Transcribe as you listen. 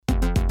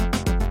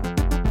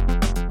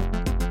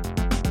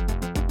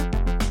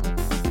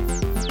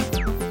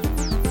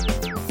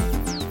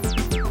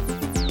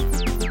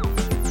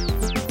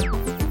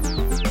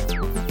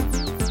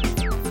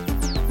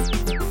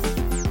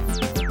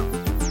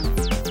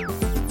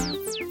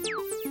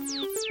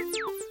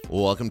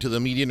Welcome to the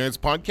Media Nerds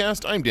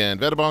Podcast. I'm Dan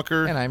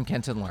Vedebacher. And I'm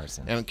Kenton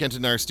Larson. And Kenton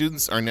and our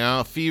students are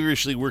now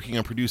feverishly working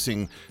on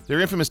producing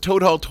their infamous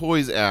Toad Hall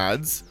Toys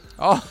ads,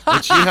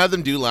 which you had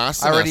them do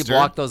last semester. I already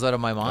blocked those out of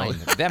my mind.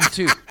 Them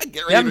too.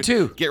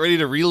 Get ready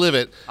to relive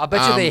it. I'll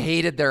bet you they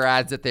hated their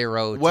ads that they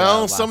wrote.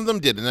 Well, some of them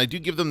did, and I do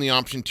give them the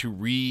option to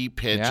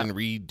re-pitch and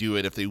redo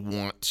it if they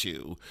want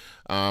to,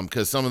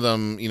 because some of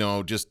them,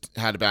 just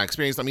had a bad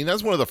experience. I mean,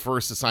 that's one of the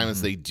first assignments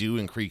they do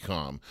in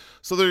Crecom,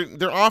 so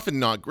they're often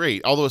not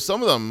great. Although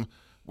some of them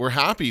we're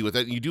happy with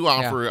it. You do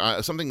offer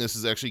something. This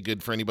is actually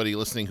good for anybody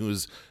listening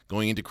who's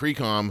going into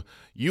Crecom.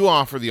 You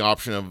offer the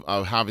option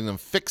of having them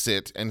fix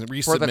it and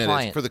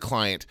resubmit it for the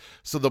client.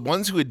 So the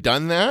ones who had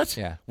done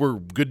that were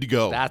good to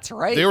go. That's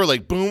right. They were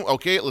like, boom,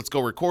 okay, let's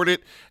go record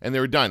it, and they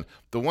were done.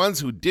 The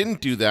ones who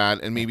didn't do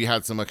that and maybe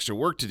had some extra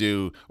work to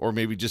do, or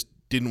maybe just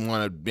didn't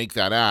want to make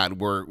that ad,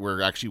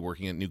 we're actually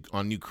working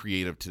on new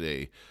creative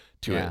today.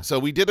 It. So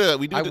we did. I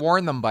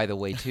warned them, by the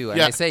way, too.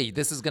 And I say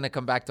this is going to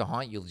come back to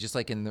haunt you, just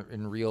like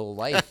in real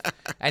life.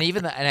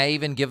 and I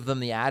even give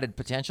them the added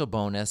potential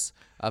bonus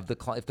of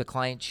if the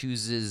client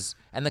chooses,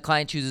 and the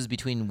client chooses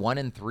between 1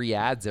 and 3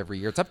 ads every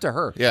year. It's up to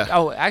her. Yeah.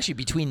 Oh, actually,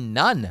 between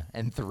none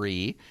and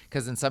 3,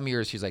 because in some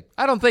years she's like,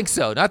 I don't think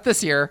so, not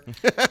this year.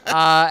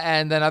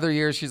 And then other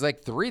years she's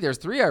like 3. There's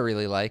 3 I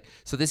really like.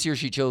 So this year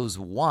she chose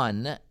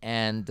 1,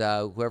 and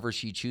whoever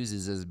she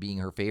chooses as being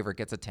her favorite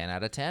gets a 10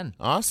 out of 10.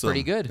 Awesome.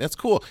 Pretty good. That's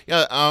cool.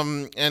 Yeah.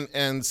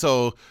 And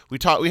so we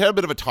had a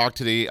bit of a talk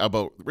today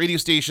about radio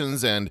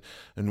stations and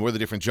where the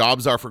different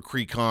jobs are for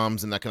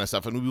Crecoms and that kind of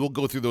stuff. And we will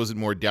go through those in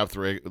more depth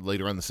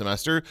later on the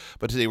semester.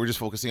 But today we're just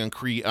focusing on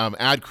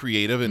ad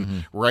creative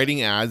and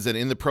writing ads. And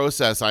in the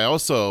process, I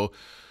also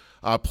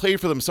played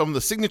for them some of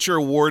the signature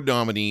award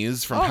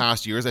nominees from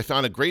past years. I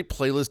found a great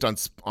playlist on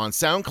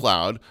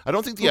SoundCloud. I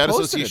don't think the Ad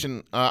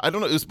Association, I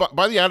don't know, it was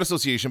by the Ad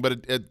Association,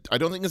 but I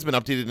don't think it's been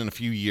updated in a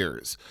few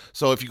years.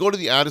 So if you go to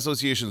the Ad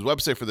Association's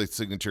website for the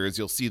signatures,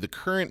 you'll see the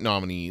current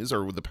nominees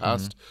or the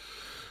past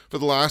for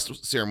the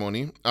last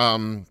ceremony.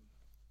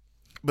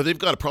 But they've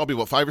got probably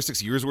about 5 or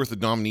 6 years worth of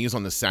nominees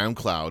on the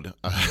SoundCloud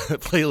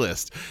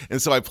playlist.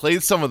 And so I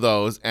played some of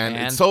those, and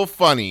it's so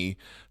funny.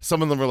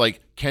 Some of them were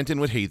like, Kenton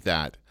would hate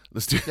that. The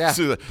students,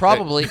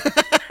 probably.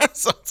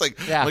 So it's like,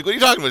 I'm like, what are you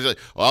talking about? He's like,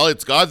 well,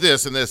 it's got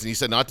this and this, and he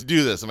said not to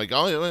do this. I'm like,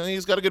 oh, well,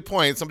 he's got a good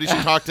point. Somebody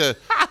should talk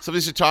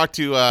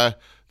to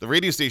the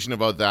radio station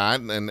about that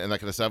and that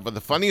kind of stuff. But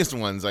the funniest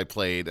ones I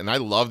played, and I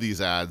love these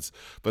ads,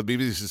 but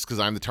maybe it's just because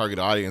I'm the target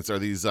audience, are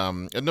these, I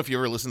don't know if you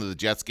ever listen to the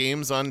Jets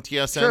games on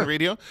TSN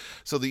radio.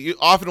 So you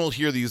often will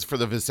hear these for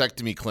the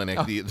vasectomy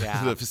clinic, the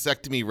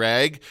vasectomy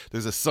rag.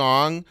 There's a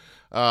song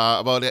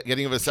about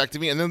getting a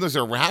vasectomy, and then there's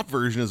a rap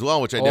version as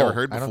well, which I never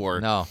heard before.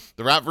 No.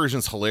 The rap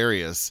version's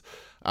hilarious.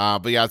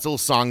 But yeah, it's a little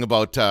song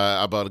about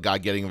a guy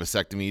getting a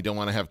vasectomy. You don't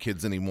want to have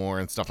kids anymore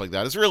and stuff like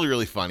that. It's really,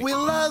 really funny. We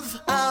love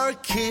our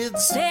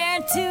kids. They're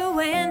 2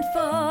 and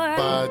 4.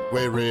 But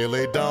we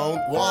really don't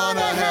want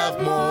to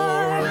have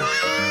more.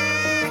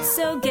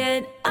 So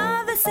get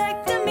a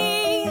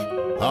vasectomy.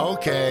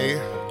 Okay.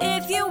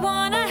 If you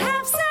want to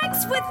have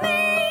sex with me.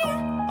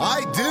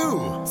 I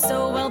do.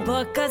 So we'll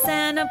book us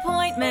an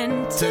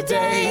appointment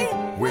today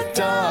with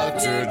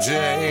Dr.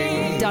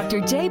 J.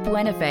 Dr. J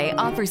Buenafe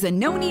offers a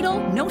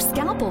no-needle,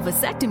 no-scalpel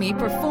vasectomy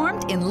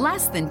performed in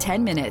less than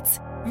 10 minutes.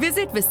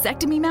 Visit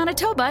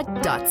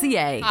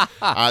vasectomymanitoba.ca.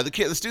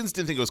 The students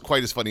didn't think it was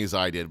quite as funny as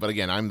I did, but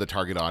again, I'm the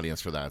target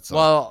audience for that. So.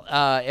 Well,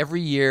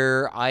 every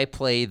year I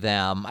play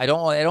them. I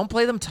don't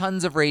play them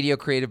tons of radio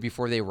creative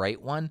before they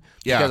write one.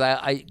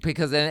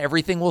 Because then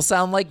everything will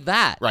sound like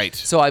that. Right.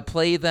 So I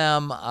play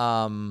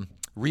them.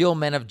 Real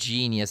Men of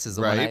Genius is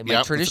the one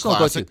my traditional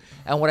go-to.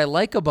 And what I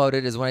like about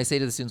it is when I say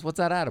to the students, what's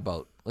that ad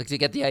about? Like, to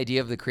get the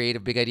idea of the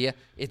creative big idea,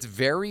 it's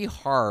very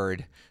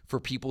hard for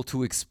people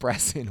to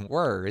express in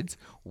words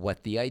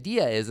what the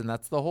idea is, and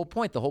that's the whole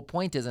point. The whole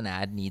point is an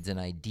ad needs an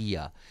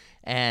idea.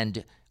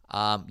 And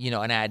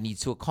an ad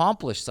needs to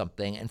accomplish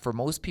something. And for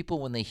most people,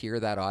 when they hear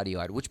that audio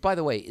ad, which, by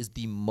the way, is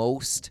the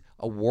most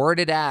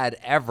awarded ad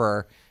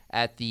ever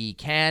at the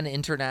Cannes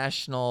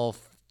International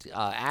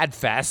Ad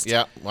Fest.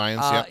 Yeah,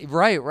 Lions,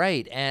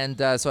 Right. And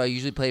so I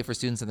usually play it for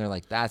students, and they're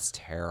like, that's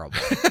terrible.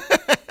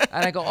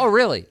 And I go, oh,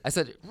 really? I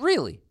said,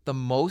 really? The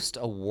most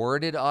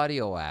awarded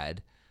audio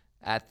ad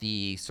at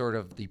the sort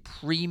of the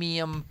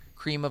premium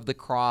cream of the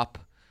crop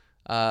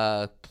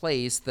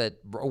place that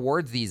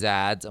awards these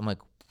ads? I'm like,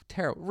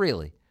 terrible,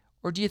 really?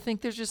 Or do you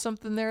think there's just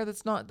something there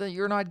that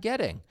you're not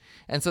getting?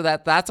 And so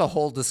that's a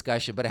whole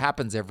discussion, but it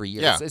happens every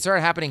year. Yeah. It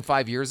started happening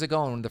 5 years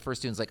ago, and the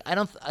first student's like, I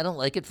don't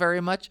like it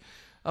very much.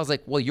 I was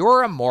like, well,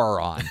 you're a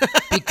moron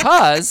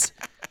because,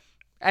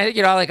 and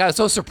I was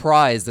so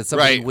surprised that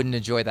somebody wouldn't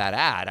enjoy that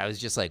ad. I was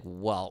just like,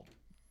 well,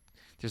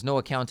 there's no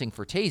accounting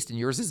for taste, and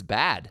yours is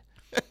bad.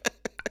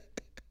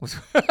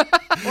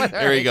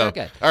 There you go.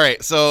 Okay. All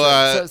right.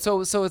 So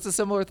it's a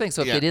similar thing.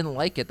 So if they didn't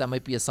like it, that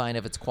might be a sign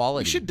of its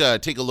quality. We should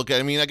take a look at it.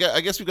 I mean, I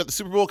guess we've got the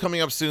Super Bowl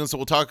coming up soon, so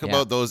we'll talk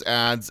about those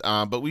ads.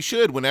 But we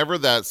should, whenever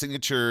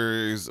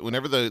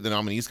the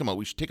nominees come out,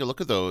 we should take a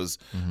look at those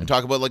and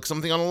talk about like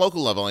something on a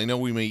local level. I know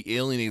we may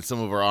alienate some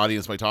of our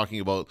audience by talking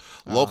about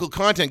local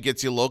content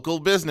gets you local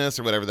business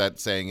or whatever that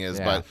saying is,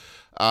 but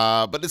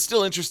it's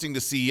still interesting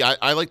to see.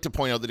 I like to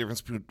point out the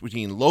difference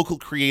between local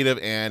creative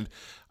and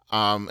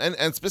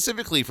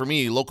specifically for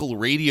me, local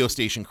radio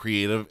station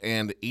creative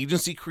and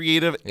agency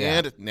creative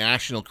and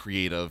national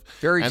creative.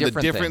 Very different. And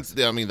the difference,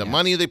 I mean, the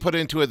money they put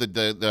into it,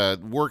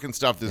 the work and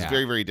stuff is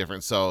very, very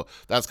different. So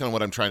that's kind of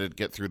what I'm trying to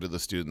get through to the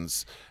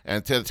students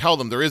and to tell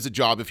them there is a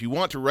job. If you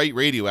want to write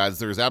radio ads,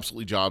 there's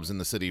absolutely jobs in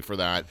the city for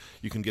that.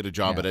 You can get a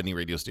job at any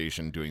radio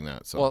station doing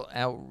that. So.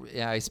 Well,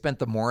 I spent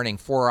the morning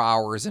 4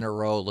 hours in a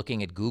row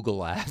looking at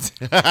Google ads,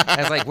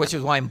 which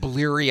is why I'm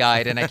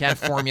bleary-eyed and I can't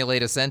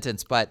formulate a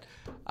sentence. But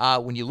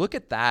when you look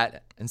at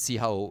that and see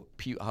what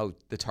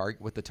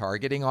the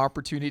targeting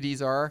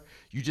opportunities are,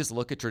 you just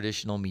look at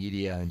traditional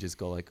media and just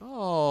go like,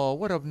 oh,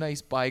 what a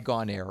nice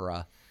bygone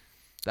era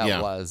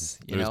that was.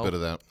 There's a bit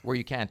of that where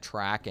you can't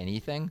track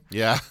anything.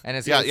 Yeah,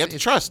 and you have to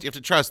trust. You have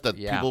to trust that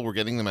people were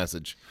getting the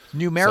message.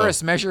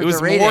 Numeris measured the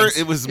ratings.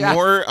 It was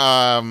more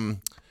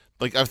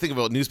like I was thinking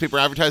about newspaper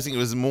advertising. It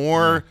was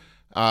more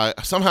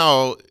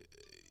somehow.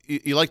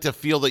 You like to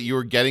feel that you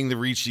were getting the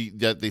reach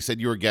that they said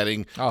you were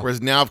getting,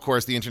 whereas now, of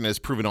course, the internet has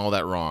proven all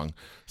that wrong.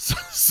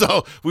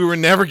 So we were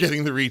never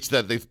getting the reach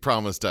that they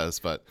promised us.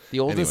 But the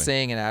oldest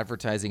saying in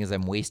advertising is,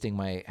 "I'm wasting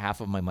half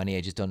of my money.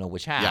 I just don't know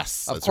which half."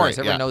 Yes, of course,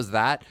 everyone knows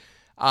that.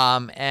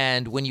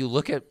 And when you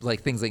look at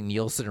like things like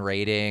Nielsen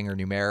rating or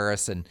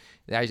Numeris, and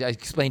I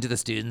explain to the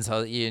students how,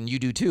 and you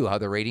do too, how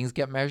the ratings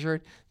get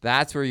measured.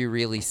 That's where you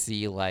really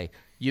see like,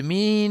 you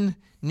mean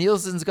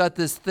Nielsen's got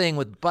this thing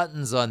with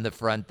buttons on the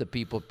front that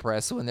people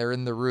press when they're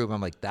in the room.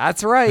 I'm like,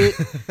 that's right.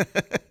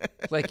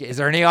 Like, is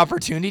there any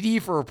opportunity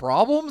for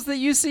problems that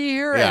you see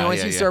here? And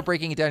once you start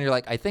breaking it down, you're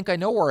like, I think I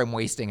know where I'm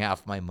wasting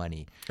half my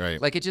money.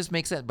 Right. Like, it just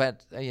makes sense.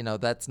 But,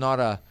 that's not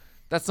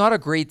a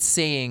great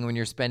saying when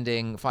you're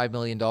spending $5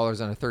 million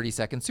on a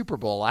 30-second Super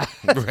Bowl ad.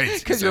 Right.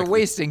 Because you're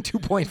wasting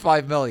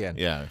 $2.5 million.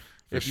 Yeah.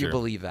 If you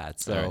believe that.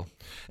 So right.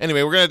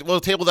 Anyway, we'll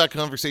table that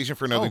conversation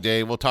for another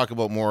day. We'll talk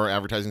about more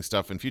advertising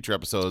stuff in future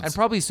episodes. And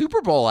probably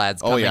Super Bowl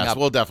ads coming up. So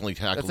we'll definitely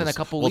tackle That's in a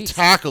couple weeks.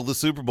 We'll tackle the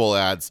Super Bowl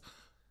ads.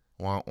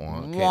 Okay,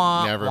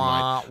 never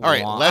mind. All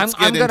right, let's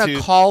get into... I'm going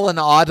to call an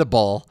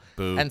audible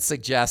and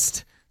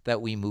suggest that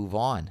we move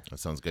on. That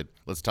sounds good.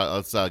 Let's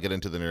get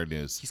into the nerd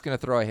news. He's going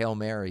to throw a Hail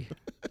Mary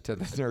to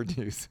the nerd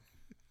news.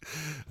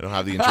 I don't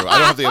have the intro. I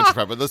don't have the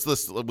intro, but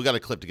we got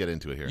a clip to get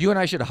into it here. You and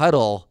I should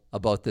huddle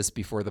about this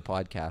before the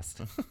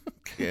podcast.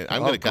 Okay,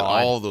 I'm going to cut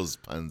all those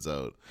puns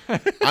out.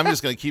 I'm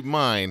just going to keep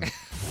mine.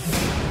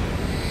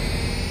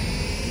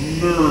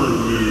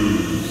 Nerd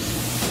news.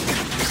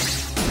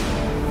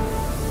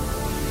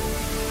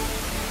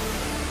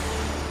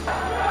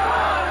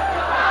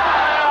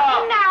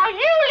 Now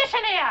you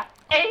listen here.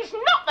 He's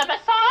not the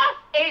Messiah.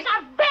 He's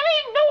a very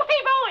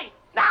naughty boy.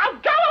 Now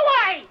go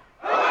away.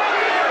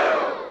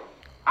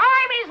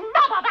 I'm his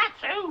mother,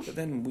 that's who. But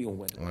then we all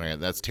went. All right,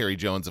 that's Terry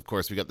Jones. Of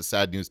course, we got the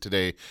sad news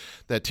today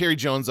that Terry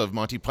Jones of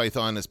Monty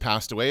Python has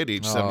passed away at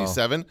age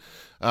 77.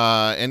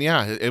 And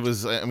it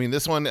was, I mean,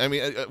 this one,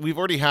 we've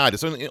already had,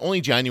 it's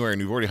only January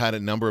and we've already had a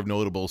number of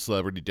notable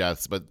celebrity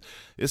deaths, but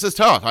this is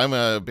tough. I'm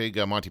a big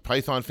Monty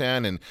Python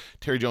fan, and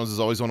Terry Jones is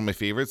always one of my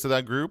favorites of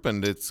that group,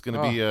 and it's going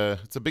to be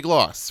it's a big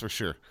loss for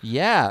sure.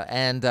 Yeah,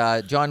 and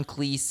John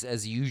Cleese,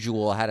 as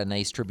usual, had a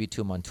nice tribute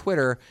to him on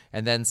Twitter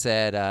and then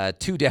said,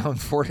 2 down,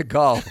 4 to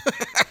go.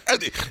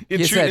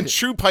 In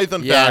true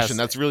Python fashion,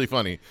 that's really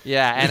funny.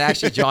 Yeah, and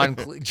actually John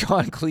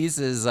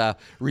Cleese's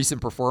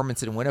recent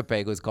performance in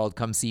Winnipeg was called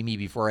 "Come See Me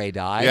Before I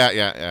Die."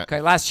 Yeah.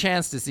 Okay, last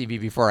chance to see me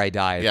before I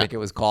die. I think it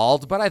was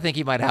called, but I think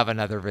he might have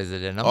another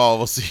visit in him. Oh,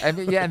 we'll see.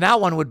 And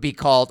that one would be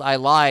called "I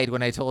Lied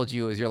When I Told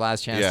You It Was Your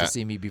Last Chance to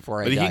See Me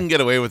Before I Die." But he can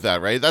get away with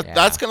that, right?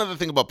 That's kind of the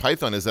thing about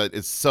Python, is that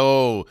it's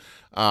so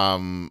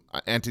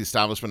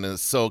anti-establishment and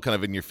it's so kind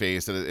of in your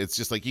face that it's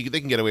just like they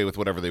can get away with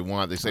whatever they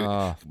want. They say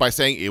by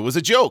saying it was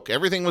a joke.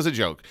 Everything was a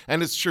joke,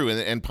 and it's true.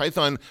 And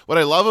Python, what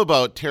I love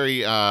about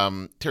Terry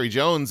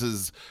Jones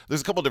is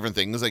there's a couple different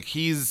things. Like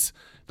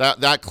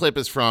that clip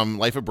is from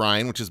Life of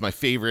Brian, which is my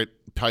favorite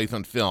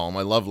Python film.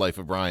 I love Life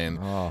of Brian.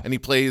 And he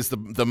plays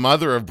the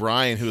mother of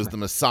Brian, who is the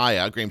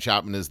Messiah. Graham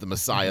Chapman is the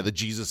Messiah, the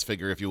Jesus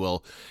figure, if you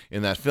will,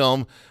 in that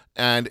film.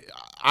 And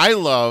I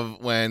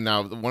love when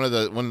one of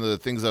the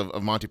things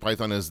of Monty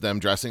Python is them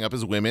dressing up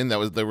as women.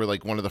 They were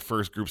like one of the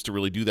first groups to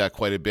really do that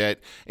quite a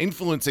bit,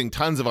 influencing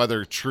tons of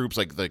other troops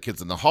like the Kids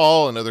in the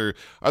Hall and other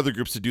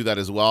groups to do that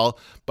as well.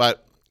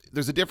 But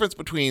there's a difference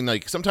between,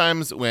 like,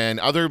 sometimes when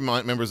other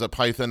members of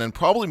Python, and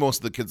probably most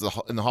of the Kids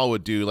in the Hall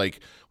would do, like,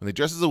 when they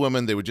dress as a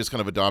woman, they would just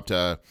kind of adopt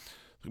a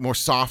more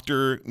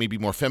softer, maybe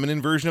more feminine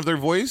version of their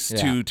voice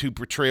to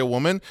portray a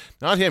woman.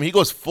 Not him. He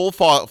goes full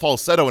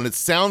falsetto, and it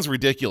sounds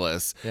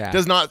ridiculous. Yeah.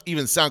 Does not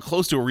even sound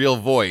close to a real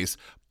voice.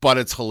 but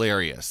it's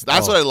hilarious.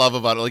 That's what I love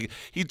about it. Like,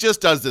 he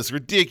just does this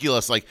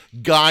ridiculous, like,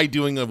 guy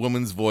doing a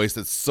woman's voice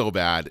that's so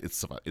bad.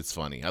 It's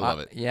funny. I love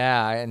it.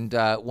 Yeah, and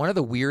one of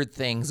the weird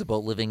things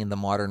about living in the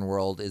modern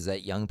world is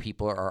that young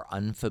people are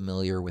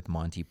unfamiliar with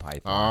Monty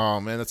Python.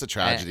 Oh man, that's a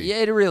tragedy. Yeah,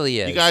 it really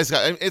is. You guys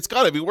it's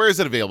got to be. Where is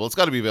it available? It's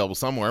got to be available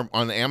somewhere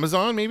on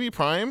Amazon, maybe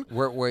Prime.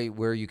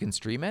 Where you can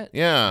stream it?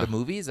 Yeah, the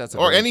movies.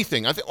 Or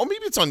anything. I think. Or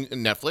maybe it's on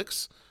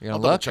Netflix. You're I'll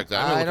gonna look. Check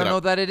that. I don't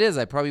know that it is.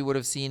 I probably would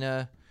have seen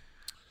a.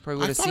 Probably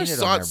would have seen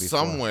it on there before.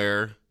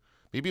 Somewhere.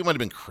 Maybe it might have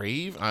been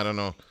Crave. I don't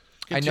know.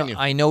 Continue.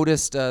 I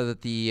noticed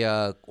that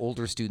the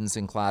older students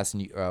in class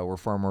were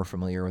far more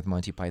familiar with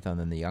Monty Python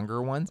than the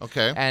younger ones.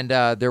 Okay. And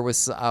there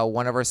was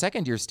one of our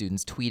second-year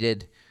students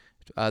tweeted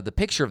the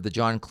picture of the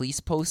John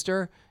Cleese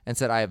poster and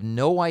said, "I have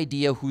no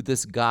idea who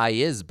this guy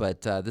is,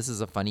 but this is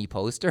a funny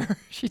poster."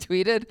 She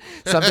tweeted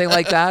something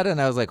like that,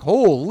 and I was like,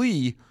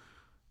 "Holy!"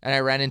 And I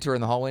ran into her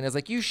in the hallway, and I was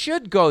like, "You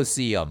should go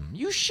see him.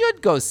 You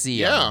should go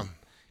see him." Yeah.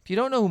 If you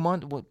don't know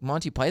what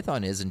Monty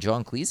Python is and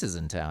John Cleese is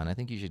in town, I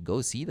think you should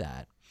go see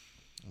that.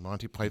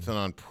 Monty Python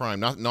on Prime,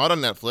 not on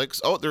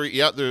Netflix. Oh, there's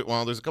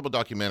a couple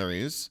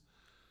documentaries.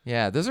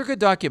 Yeah, those are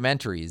good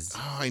documentaries.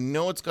 Oh, I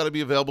know it's got to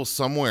be available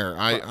somewhere.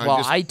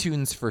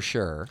 iTunes for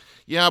sure.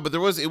 Yeah, but it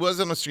was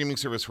on a streaming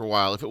service for a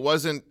while. If it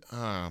wasn't,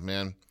 oh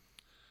man,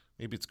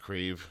 maybe it's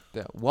Crave.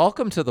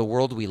 Welcome to the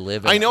world we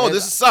live in. I know,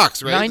 this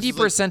sucks, right?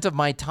 90% of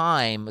my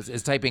time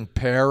is typing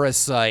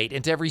Parasite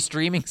into every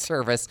streaming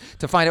service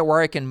to find out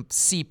where I can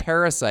see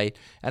Parasite,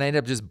 and I end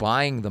up just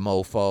buying the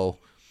mofo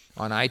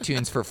on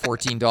iTunes for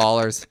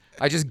 $14.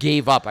 I just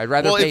gave up. I'd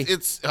rather pay.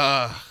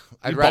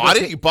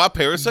 You bought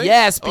Parasite?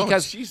 Yes,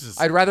 because Jesus.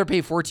 I'd rather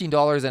pay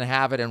 $14 and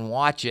have it and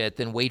watch it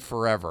than wait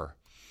forever.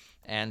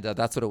 And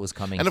that's what it was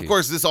coming to. And of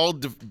course, this all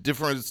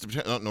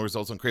different. No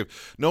results on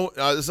Crave. No,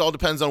 this all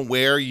depends on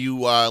where you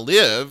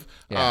live.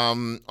 Yeah.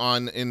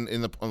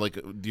 In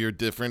your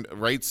different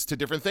rights to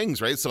different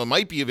things, right? So it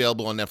might be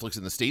available on Netflix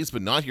in the States,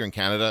 but not here in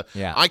Canada.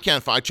 Yeah. I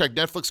can't find. I checked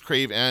Netflix,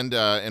 Crave, and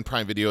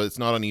Prime Video. It's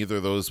not on either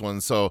of those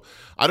ones. So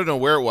I don't know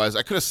where it was.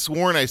 I could have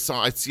sworn I'd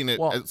seen it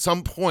at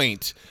some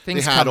point.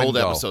 Things they had come old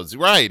and go. episodes,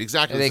 right?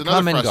 Exactly. They It's another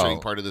come and frustrating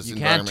go. part of this You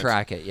environment. can't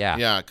track it. Yeah.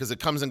 Yeah, because it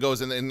comes and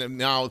goes, and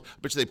now,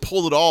 but they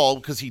pulled it all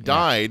because he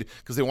died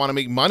because they want to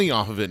make money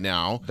off of it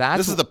now.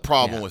 This is the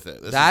problem with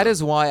it. That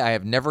is why I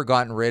have never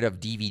gotten rid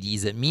of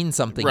DVDs that mean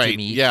something to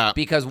me. Yeah.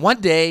 Because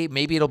one day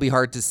maybe it'll be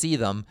hard to see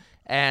them,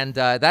 and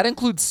that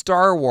includes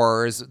Star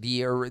Wars,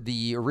 the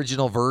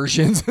original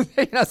versions,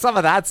 some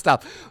of that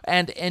stuff,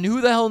 and who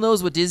the hell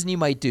knows what Disney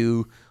might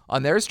do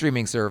on their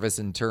streaming service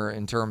in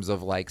terms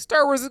of like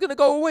Star Wars is going to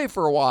go away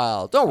for a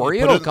while. Don't worry,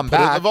 it'll come back.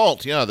 Put it in the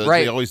vault. Yeah,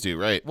 right. They always do,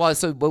 right? Well,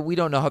 but we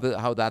don't know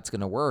how that's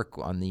going to work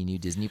on the new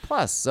Disney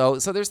Plus. So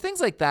there's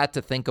things like that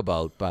to think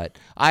about. But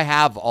I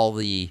have all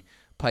the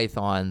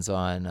Pythons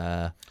on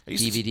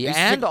DVD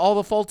and all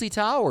the Faulty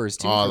Towers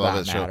too, for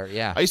that matter.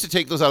 Yeah, I used to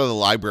take those out of the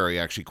library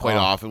actually quite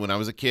often when I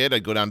was a kid.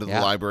 I'd go down to the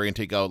library and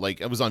take out, like,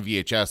 it was on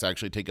VHS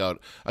actually, take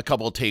out a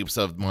couple of tapes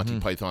of Monty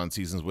Python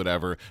seasons,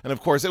 whatever. And of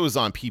course, it was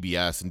on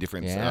PBS and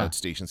different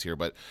stations here.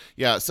 But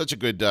yeah, such a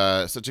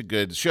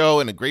good show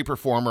and a great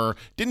performer.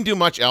 Didn't do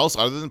much else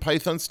other than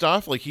Python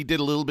stuff. Like, he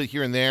did a little bit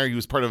here and there. He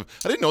was part of.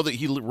 I didn't know that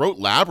he wrote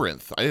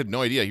Labyrinth. I had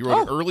no idea. He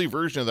wrote an early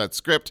version of that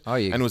script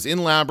and was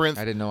in Labyrinth.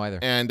 I didn't know either.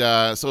 And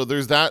so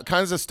there's that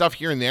kinds of stuff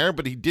here and there,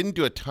 but he didn't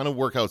do a ton of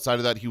work outside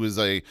of that. He was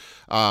a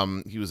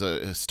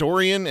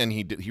historian, and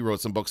he wrote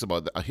some books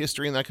about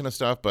history and that kind of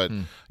stuff. But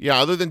yeah,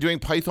 other than doing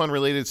Python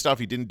related stuff,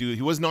 he's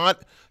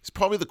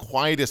probably the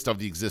quietest of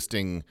the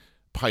existing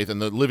Python,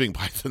 the living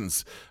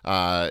Pythons,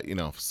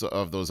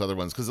 of those other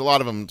ones, because a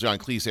lot of them, John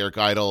Cleese, Eric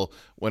Idle,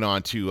 went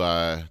on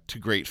to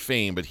great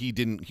fame, but he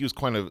didn't. He was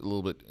kind of a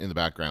little bit in the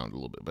background, a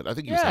little bit, but I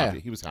think he was happy.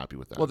 He was happy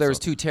with that. Well, there's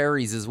two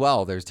Terrys as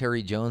well. There's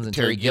Terry Jones and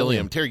Terry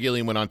Gilliam. Terry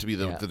Gilliam went on to be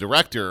the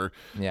director.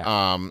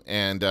 Yeah.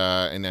 And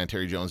then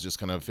Terry Jones just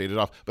kind of faded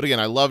off. But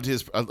again, I loved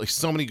his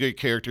so many good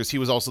characters. He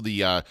was also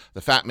the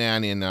fat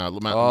man in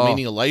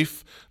Meaning of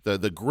Life.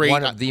 The great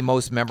one of the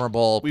most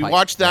memorable. We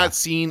watched that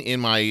scene in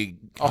my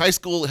high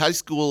school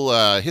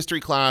history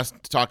class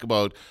to talk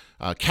about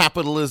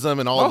capitalism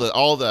and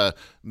all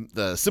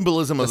the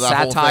symbolism of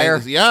that satire.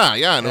 whole thing. Yeah,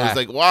 and it was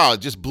like, wow,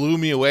 it just blew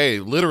me away,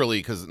 literally,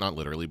 because not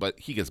literally, but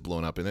he gets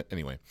blown up in it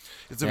anyway.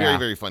 It's a very,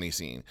 very funny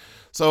scene.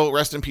 So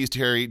rest in peace,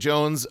 Terry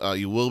Jones.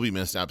 You will be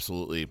missed,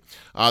 absolutely.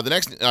 The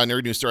next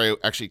nerd news story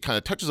actually kind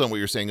of touches on what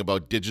you're saying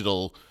about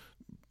digital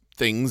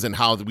things and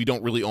how we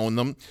don't really own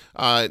them.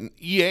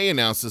 EA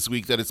announced this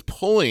week that it's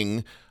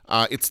pulling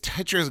its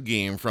Tetris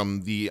game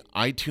from the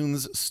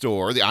iTunes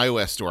store, the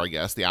iOS store, I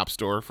guess, the App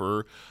Store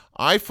for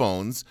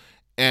iPhones,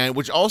 and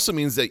which also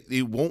means that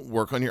it won't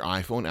work on your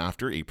iPhone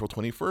after April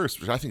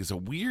 21st, which I think is a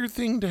weird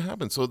thing to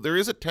happen. So there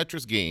is a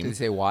Tetris game. Did they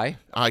say why?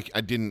 I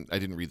didn't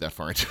read that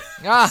far into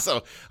it.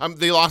 So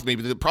they lost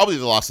probably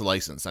they lost the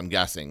license, I'm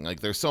guessing. Like,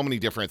 there's so many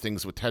different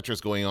things with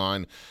Tetris going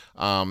on.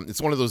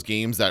 It's one of those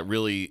games that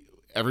really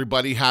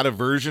everybody had a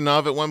version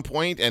of at one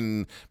point,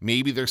 and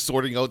maybe they're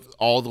sorting out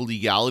all the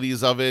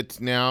legalities of it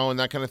now and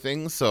that kind of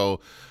thing. So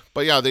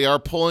But yeah, they are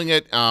pulling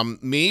it.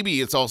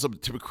 Maybe it's also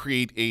to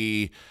create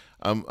a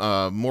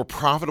more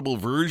profitable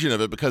version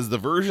of it, because the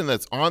version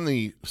that's on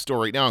the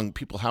store right now and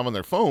people have on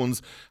their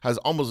phones has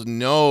almost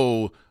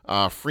no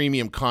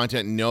freemium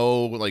content,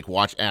 no like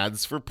watch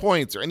ads for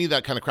points or any of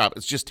that kind of crap.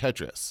 It's just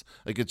Tetris.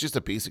 Like, it's just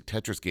a basic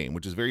Tetris game,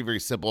 which is very, very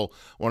simple.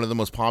 One of the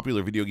most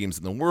popular video games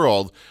in the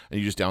world, and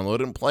you just download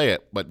it and play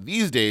it. But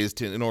these days,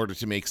 in order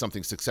to make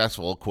something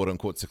successful, quote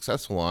unquote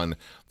successful on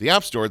the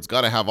App Store, it's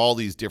got to have all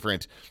these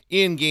different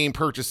in-game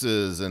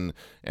purchases and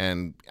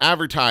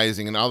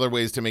advertising and other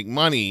ways to make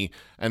money.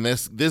 And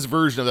this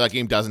version of that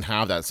game doesn't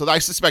have that. So I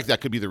suspect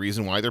that could be the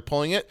reason why they're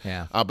pulling it.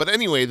 Yeah. But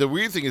anyway, the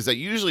weird thing is that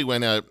usually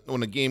when a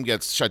game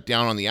gets shut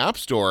down on the App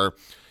Store,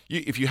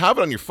 if you have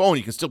it on your phone,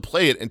 you can still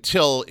play it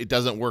until it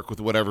doesn't work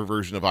with whatever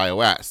version of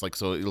iOS. Like,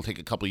 so it'll take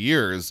a couple of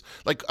years.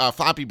 Like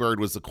Flappy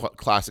Bird was the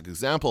classic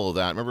example of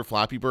that. Remember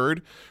Flappy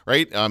Bird,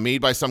 right?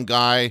 Made by some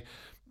guy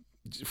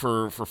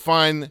for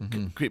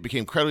fun, became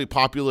incredibly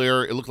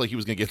popular. It looked like he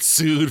was going to get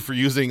sued for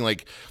using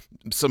like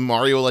some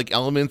Mario-like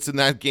elements in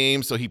that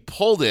game, so he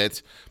pulled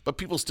it, but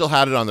people still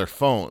had it on their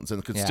phones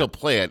and could still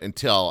play it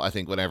until, I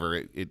think, whenever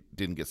it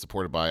didn't get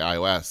supported by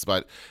iOS.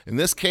 But in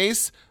this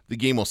case, the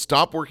game will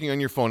stop working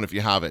on your phone if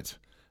you have it,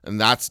 and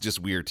that's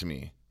just weird to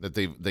me that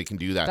they can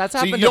do that. That's so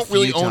happened you don't a few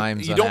really own,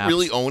 times you on don't apps.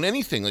 really own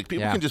anything. Like,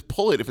 people can just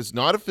pull it if it's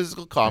not a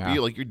physical copy,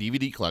 like your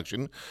DVD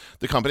collection.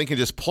 The company can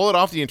just pull it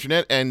off the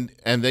internet and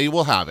they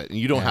will have it, and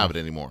you don't have it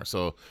anymore.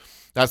 So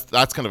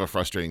that's kind of a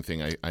frustrating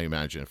thing, I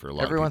imagine, for a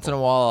lot of people. Every once in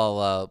a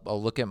while,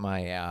 I'll look at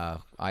my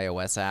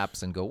iOS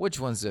apps and go, which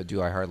ones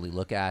do I hardly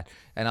look at?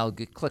 And I'll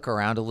click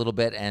around a little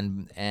bit,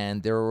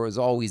 and there was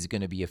always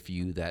going to be a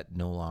few that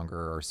no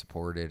longer are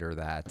supported or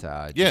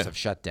that just have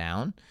shut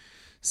down.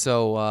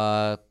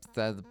 So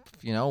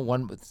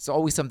it's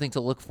always something to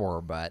look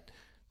for, but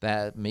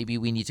that maybe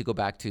we need to go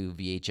back to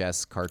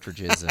VHS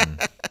cartridges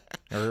and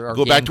or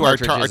go back to our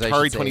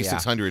Atari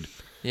 2600.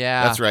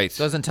 Yeah, that's right.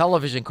 Those and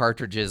television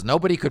cartridges.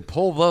 Nobody could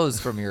pull those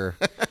from your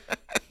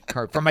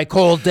from my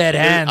cold dead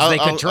hands. They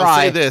could try.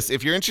 I'll say this: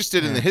 if you're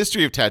interested in the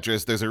history of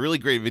Tetris, there's a really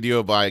great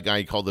video by a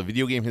guy called the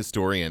Video Game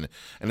Historian,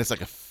 and it's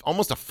like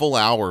almost a full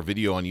hour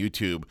video on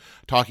YouTube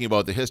talking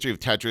about the history of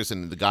Tetris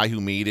and the guy who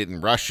made it in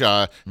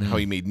Russia and how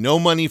he made no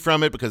money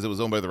from it because it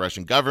was owned by the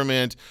Russian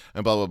government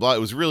and blah blah blah. It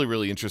was a really,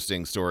 really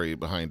interesting story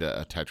behind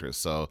Tetris.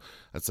 So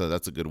that's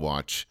a good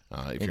watch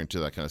if you're into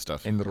that kind of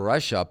stuff. In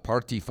Russia,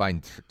 party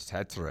find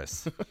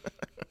Tetris.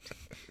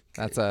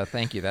 That's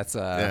thank you. That's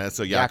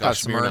Yakov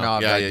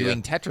Smirnoff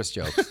doing Tetris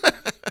jokes.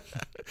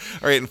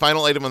 All right, and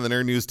final item on the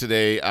Nerd News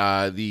today: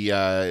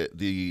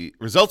 the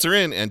results are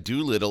in, and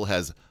Doolittle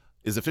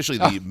is officially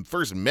the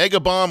first mega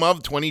bomb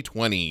of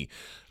 2020.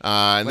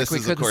 And like, this we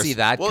is, couldn't of course, see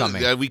that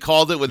coming. We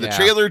called it when the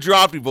trailer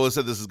dropped. We both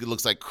said it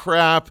looks like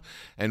crap,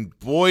 and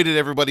boy, did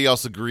everybody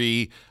else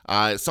agree.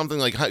 Something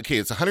like,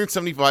 it's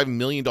 $175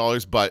 million,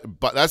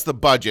 but that's the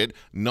budget,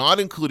 not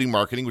including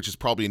marketing, which is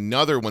probably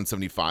another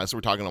 $175. So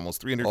we're talking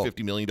almost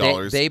 $350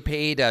 million. They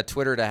paid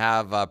Twitter to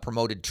have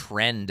promoted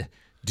Trend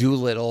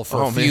Doolittle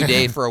for a few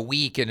days, for a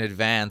week in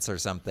advance or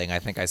something. I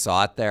think I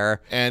saw it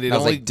there. And it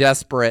was like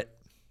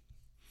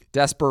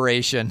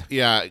desperation.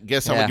 Yeah,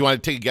 guess how much? You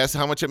want to take a guess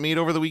how much it made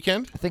over the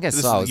weekend? I think I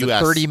saw. Was it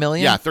 $30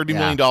 million? Yeah,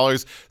 $30 million.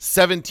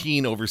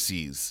 17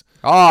 overseas.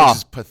 Oh, which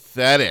is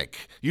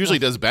pathetic. Usually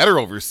does better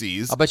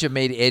overseas. I bet you it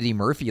made Eddie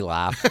Murphy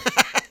laugh.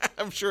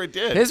 I'm sure it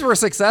did. His were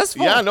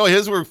successful. Yeah, no,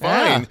 his were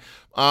fine.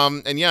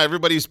 And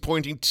everybody's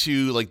pointing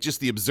to like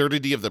just the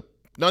absurdity of the.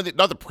 Not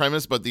the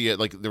premise, but the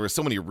there were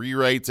so many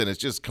rewrites, and it's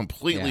just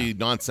completely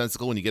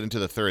nonsensical when you get into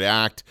the third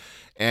act.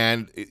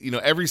 And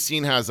every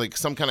scene has like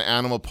some kind of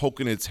animal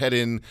poking its head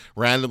in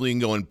randomly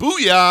and going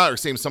 "booyah" or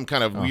saying some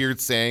kind of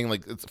weird saying.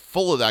 Like, it's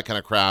full of that kind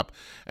of crap,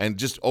 and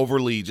just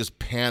overly just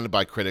panned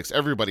by critics.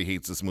 Everybody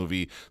hates this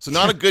movie, so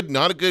not a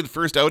good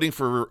first outing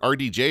for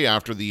RDJ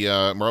after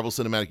the Marvel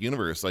Cinematic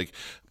Universe. Like.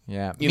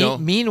 Yeah.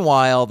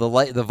 Meanwhile,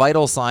 the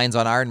vital signs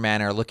on Iron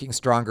Man are looking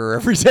stronger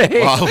every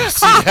day. Well,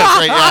 that's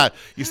right. Yeah,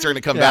 he's starting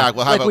to come back.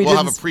 We'll have a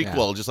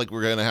prequel, just like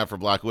we're going to have for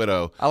Black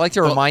Widow. I like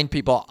to remind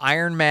people,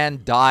 Iron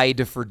Man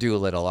died for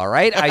Doolittle. All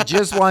right, I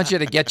just want you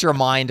to get your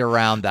mind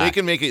around that. They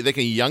can make it. They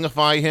can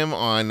youngify him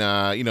on.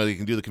 They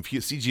can do the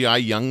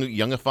CGI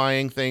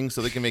youngifying thing,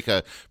 so they can make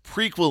a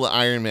prequel to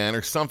Iron Man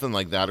or something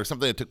like that, or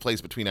something that took place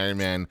between Iron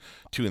Man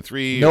 2 and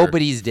 3.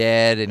 Nobody's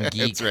dead and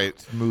geek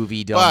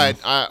movie done.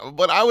 But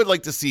what I would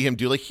like to see him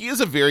do, like, he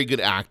is a very good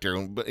actor,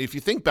 but if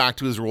you think back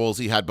to his roles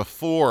he had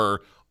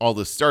before all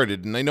this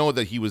started, and I know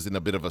that he was in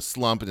a bit of a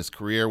slump in his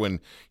career when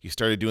he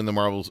started doing the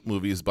Marvel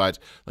movies, but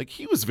like,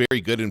 he was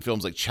very good in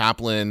films like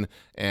Chaplin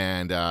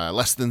and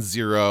Less Than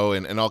Zero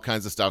and all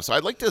kinds of stuff. So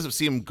I'd like to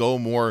see him go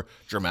more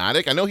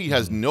dramatic. I know he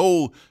has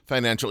no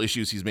financial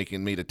issues. He's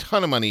made a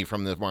ton of money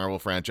from the Marvel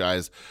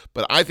franchise,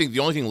 but I think the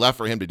only thing left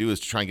for him to do is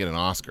to try and get an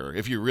Oscar.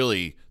 If you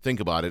really think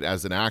about it,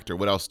 as an actor,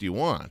 what else do you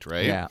want,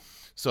 right? Yeah.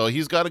 So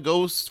he's got to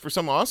go for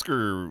some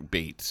Oscar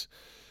bait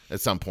at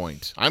some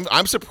point.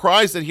 I'm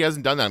surprised that he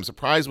hasn't done that. I'm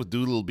surprised with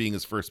Doolittle being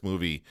his first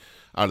movie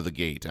out of the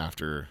gate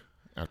after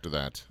after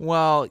that.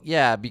 Well,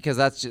 yeah, because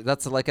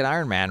that's like an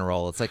Iron Man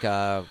role. It's like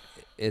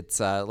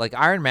like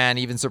Iron Man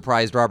even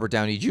surprised Robert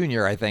Downey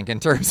Jr., I think, in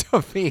terms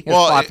of being as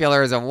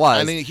popular as it was.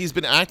 I mean, he's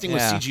been acting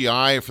with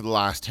CGI for the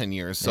last 10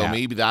 years, so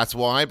maybe that's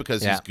why,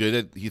 because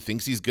he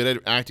thinks he's good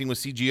at acting with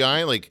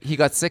CGI. Like, he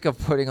got sick of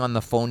putting on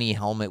the phony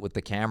helmet with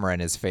the camera in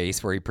his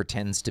face where he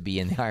pretends to be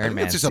in the Iron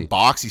Man it's just suit. A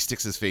box he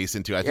sticks his face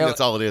into. I think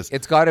that's all it is.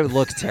 It's got to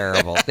look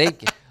terrible.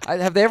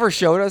 Have they ever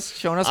shown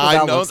us what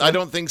that looks like? I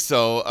don't think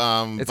so.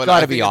 It's got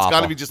to be awful. It's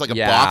got to be just like a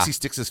box he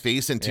sticks his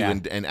face into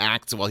and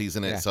acts while he's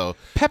in it. So,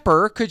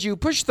 Pepper, could you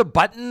push the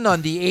button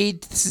on the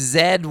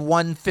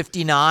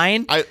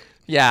 8Z159? I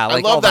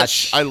love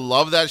that. I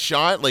love that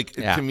shot. Like,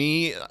 to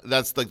me,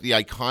 that's like the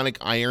iconic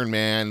Iron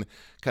Man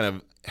kind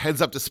of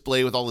heads up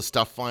display with all the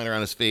stuff flying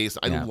around his face.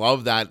 I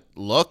love that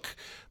look,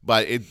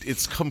 but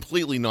it's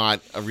completely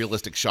not a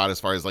realistic shot as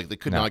far as like they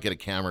could not get a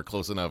camera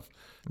close enough.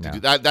 To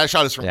do that. That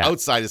shot is from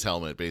outside his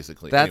helmet,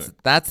 basically.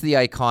 That's the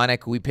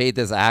iconic. We paid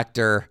this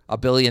actor $1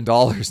 billion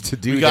to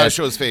do. We got to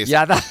show his face.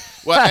 Yeah.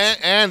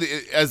 And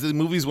as the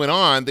movies went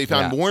on, they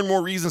found more and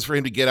more reasons for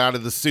him to get out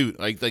of the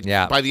suit. Like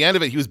by the end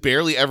of it, he was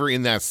barely ever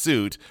in that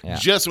suit.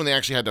 Just when they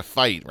actually had to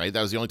fight, right?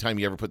 That was the only time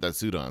he ever put that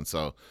suit on.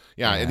 So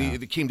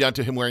and it came down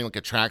to him wearing like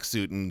a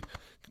tracksuit and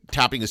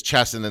tapping his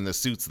chest, and then the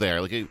suit's there.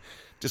 Like it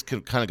just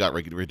kind of got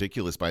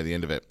ridiculous by the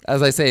end of it.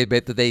 As I say,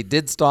 but they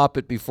did stop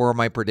it before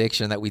my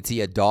prediction that we'd see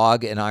a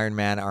dog in Iron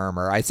Man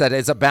armor. I said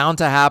it's bound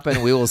to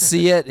happen. We will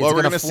see it. It's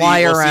going to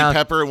fly around. We'll see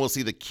Pepper and we'll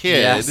see the kid.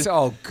 Yes.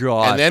 Oh,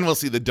 God. And then we'll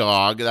see the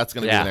dog. That's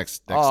going to be the next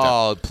step.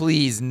 Oh,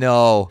 please,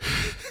 no.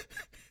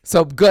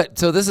 So good.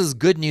 So this is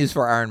good news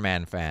for Iron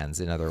Man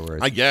fans, in other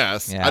words. I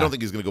guess. I don't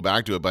think he's going to go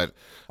back to it, but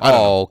I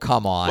don't know.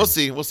 Come on. We'll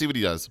see. We'll see what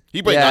he does.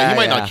 He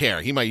might not care.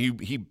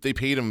 They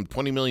paid him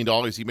 $20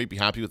 million. He might be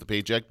happy with the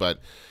paycheck, but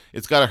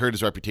it's got to hurt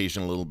his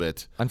reputation a little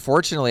bit.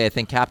 Unfortunately, I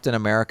think Captain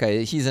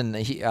America.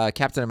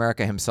 Captain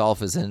America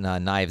himself is in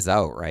Knives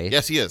Out, right?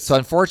 Yes, he is. So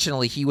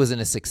unfortunately, he was in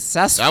a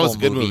successful. That was a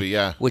good movie,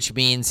 yeah. Which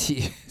means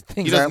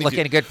things aren't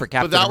looking good for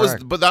Captain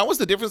America. But that was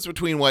the difference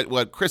between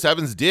what Chris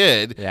Evans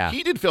did. Yeah.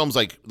 He did films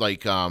like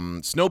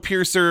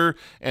Snowpiercer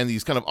and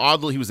these kind of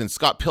odd. He was in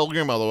Scott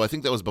Pilgrim, although I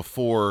think that was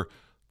before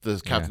the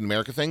Captain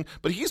America thing,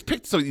 but he's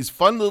picked some of these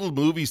fun little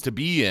movies to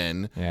be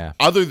in,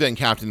 other than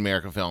Captain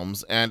America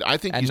films, and I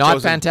think he's not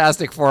chosen,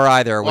 Fantastic Four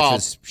either, which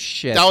is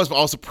shit. That was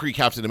also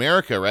pre-Captain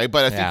America, right?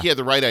 But I think he had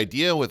the right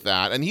idea with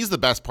that, and he's the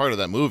best part of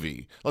that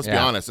movie. Let's be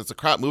honest, it's a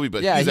crap movie,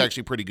 but he's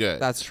actually pretty good.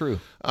 That's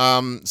true.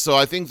 So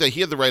I think that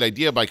he had the right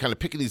idea by kind of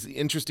picking these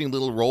interesting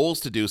little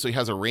roles to do, so he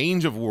has a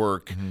range of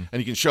work,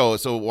 and he can show.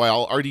 So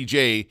while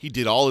RDJ, he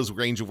did all his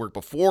range of work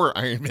before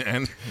Iron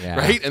Man,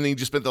 right? And then he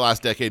just spent the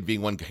last decade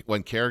being one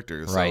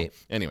character. So. Right.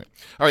 Anyway,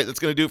 all right, that's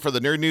going to do it for the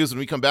Nerd News. When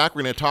we come back,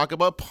 we're going to talk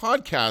about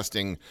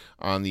podcasting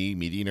on the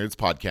Media Nerds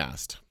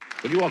podcast.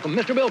 Would you welcome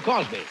Mr. Bill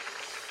Cosby?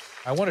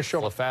 I want to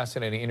show a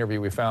fascinating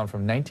interview we found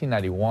from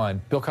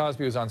 1991. Bill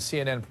Cosby was on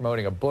CNN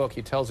promoting a book.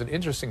 He tells an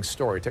interesting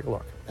story. Take a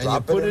look. And you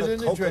put it in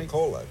the drink.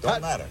 Coca-Cola. Don't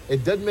matter.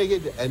 It doesn't make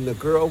it, and the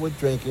girl would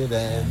drink it,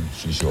 and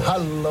she's sure.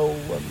 Hello,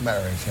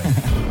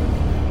 America.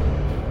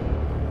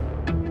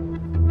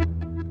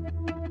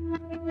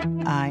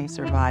 I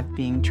survived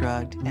being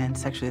drugged and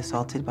sexually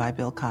assaulted by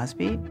Bill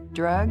Cosby.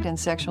 Drugged and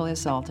sexually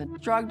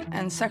assaulted. Drugged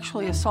and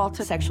sexually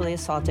assaulted. Sexually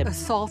assaulted.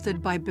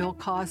 Assaulted by Bill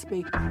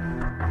Cosby.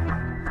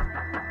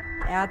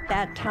 At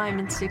that time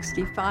in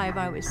 '65,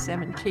 I was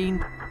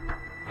 17.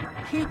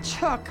 He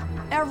took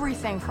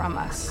everything from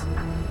us. All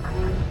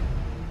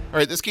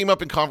right, this came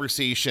up in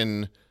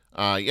conversation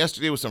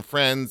yesterday with some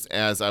friends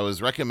as I was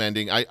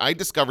recommending. I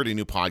discovered a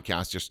new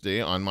podcast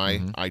yesterday on my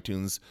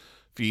iTunes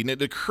feed, and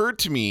it occurred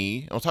to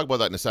me, I'll talk about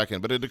that in a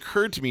second, but it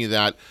occurred to me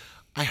that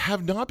I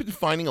have not been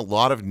finding a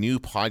lot of new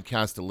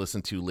podcasts to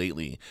listen to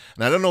lately.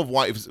 And I don't know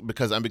why, if it's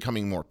because I'm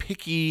becoming more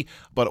picky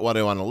about what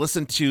I want to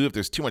listen to, if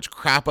there's too much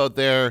crap out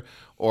there,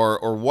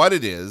 or what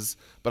it is.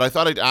 But I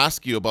thought I'd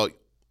ask you about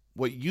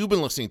what you've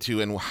been listening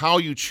to and how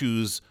you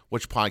choose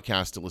which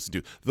podcast to listen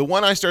to. The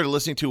one I started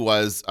listening to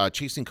was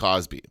Chasing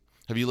Cosby.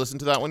 Have you listened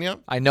to that one yet?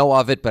 I know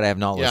of it, but I have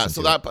not listened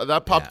to it. Yeah, so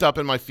that popped up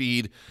in my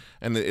feed,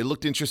 and it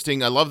looked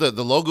interesting. I love that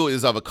the logo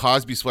is of a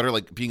Cosby sweater,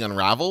 like being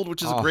unraveled,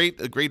 which is a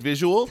great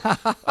visual.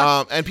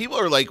 And people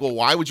are like, well,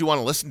 why would you want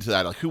to listen to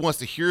that? Like, who wants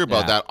to hear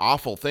about that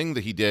awful thing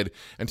that he did?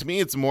 And to me,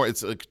 it's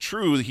like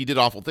true that he did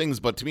awful things,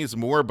 but to me, it's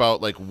more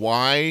about like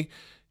why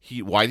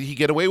did he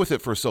get away with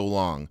it for so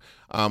long?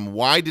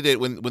 Why did it,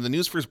 when the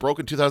news first broke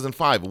in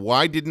 2005,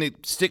 why didn't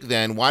it stick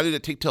then? Why did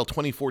it take till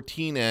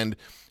 2014?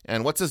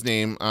 And what's his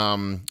name?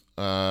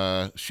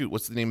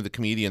 What's the name of the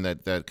comedian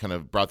that kind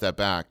of brought that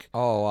back?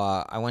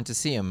 I went to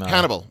see him.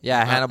 Hannibal.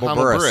 Yeah, Hannibal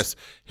Buress.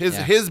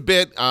 His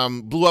bit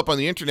blew up on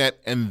the internet,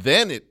 and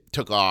then it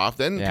took off.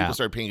 Then people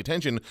started paying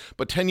attention.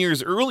 But 10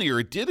 years earlier,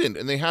 it didn't.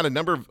 And they had a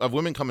number of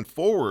women coming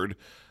forward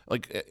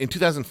like in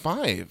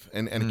 2005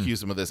 and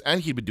accused him of this,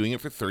 and he'd been doing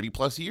it for 30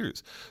 plus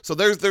years. So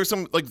there's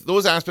some like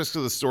those aspects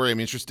of the story I'm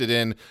interested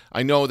in.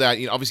 I know that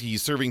obviously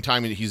he's serving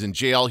time and he's in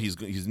jail. He's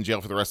in jail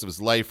for the rest of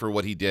his life for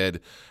what he did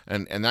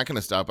and that kind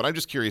of stuff. But I'm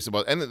just curious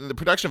about, and the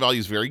production value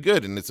is very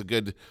good, and it's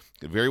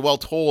very well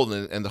told.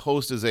 And the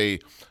host is a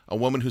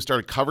woman who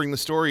started covering the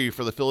story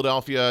for the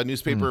Philadelphia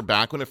newspaper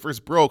back when it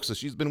first broke. So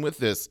she's been with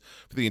this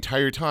for the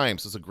entire time.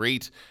 So it's a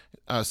great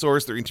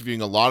source. They're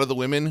interviewing a lot of the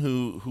women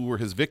who were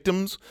his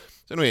victims.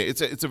 So anyway,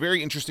 it's a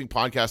very interesting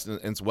podcast and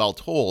it's well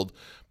told,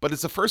 but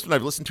it's the first one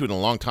I've listened to in a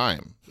long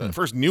time. The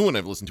first new one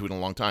I've listened to in a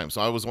long time. So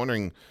I was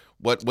wondering,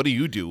 what do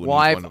you do when you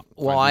want to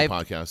find new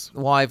podcasts?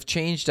 Well, I've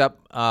changed up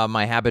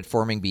my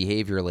habit-forming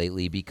behavior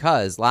lately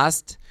because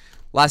last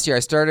year I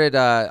started.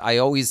 I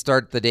always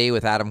start the day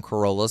with Adam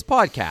Carolla's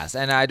podcast,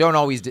 and I don't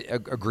always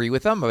agree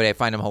with him, but I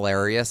find him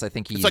hilarious. I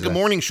think it's like a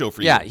morning show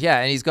for you. Yeah,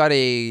 and he's got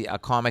a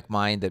comic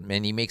mind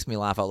and he makes me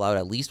laugh out loud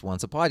at least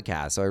once a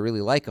podcast. So I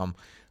really like him.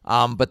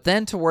 But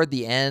then toward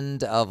the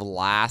end of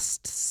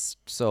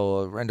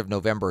end of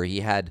November,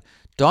 he had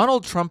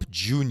Donald Trump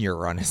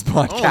Jr. on his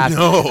podcast.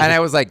 Oh, no. And I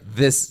was like,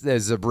 this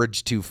is a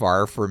bridge too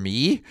far for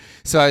me.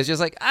 So I was just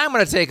like, I'm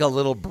going to take a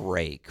little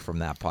break from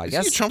that podcast.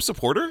 Is he a Trump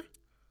supporter?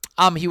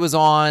 He was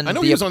on... I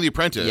know he was on The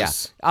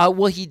Apprentice. Yeah.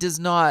 Well, he does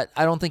not...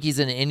 I don't think he's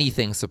an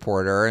anything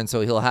supporter, and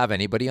so he'll have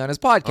anybody on his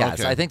podcast.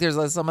 Okay. I think there's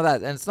some of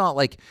that, and it's not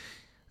like...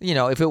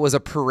 if it was a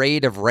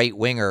parade of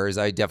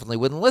right-wingers, I definitely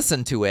wouldn't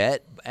listen to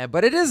it,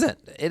 but it isn't.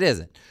 It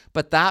isn't.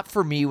 But that,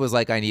 for me, was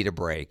like, I need a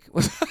break.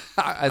 All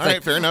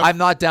right, fair enough. I'm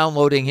not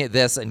downloading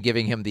this and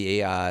giving him the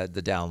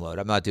download.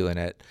 I'm not doing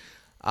it.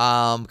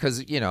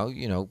 Because,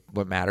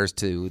 what matters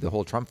to the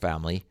whole Trump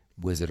family,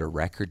 was it a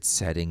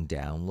record-setting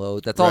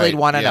download? That's all they'd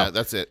want to know. Yeah,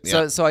 that's it.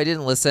 Yeah. So I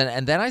didn't listen.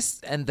 And then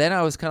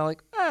I was kind of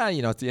like,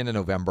 at the end of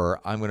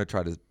November, I'm going to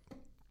try to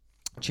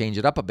change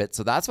it up a bit.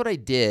 So that's what I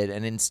did.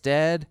 And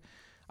instead...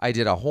 I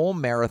did a whole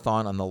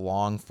marathon on the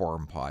Long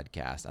Form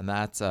podcast, and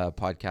that's a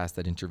podcast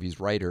that interviews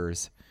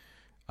writers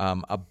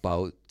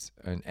about,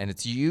 and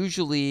it's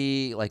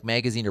usually like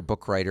magazine or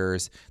book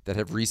writers that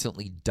have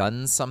recently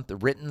written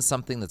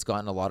something that's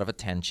gotten a lot of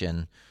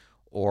attention,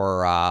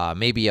 or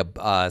maybe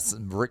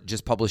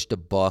just published a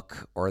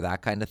book or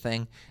that kind of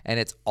thing, and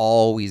it's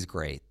always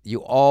great. You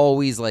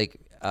always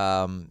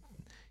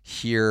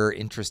hear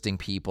interesting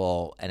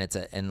people,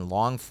 and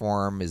long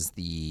form is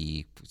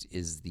the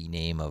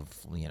name of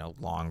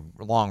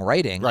long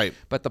writing, right?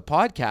 But the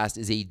podcast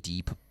is a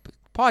deep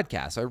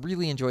podcast, so I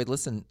really enjoyed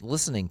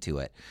listening to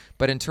it.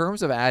 But in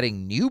terms of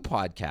adding new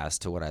podcasts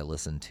to what I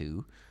listen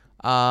to,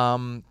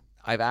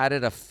 I've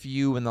added a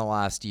few in the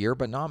last year,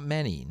 but not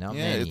many. Not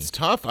many. It's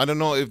tough. I don't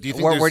know if do you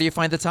think where do you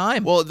find the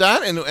time? Well,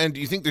 that and do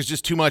you think there's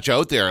just too much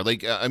out there?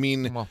 Like, I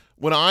mean,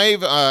 when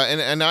I've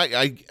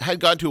I had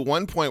gotten to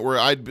one point where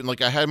I'd been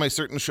like, I had my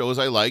certain shows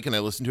I like and I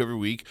listen to every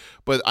week,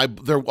 but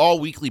they're all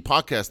weekly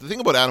podcasts. The thing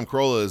about Adam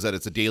Carolla is that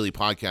it's a daily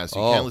podcast,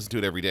 so you can't listen to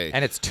it every day.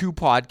 And it's 2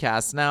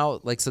 podcasts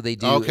now. Like, so they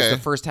do the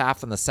first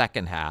half and the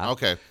second half.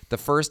 Okay. The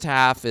first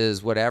half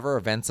is whatever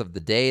events of the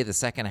day. The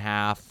second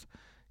half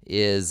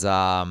is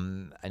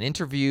an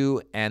interview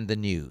and the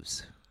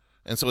news.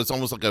 And so it's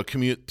almost like a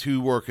commute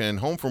to work and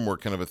home from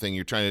work kind of a thing.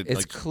 You're trying to.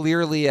 It's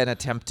clearly an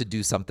attempt to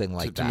do something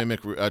like that. To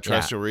mimic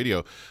terrestrial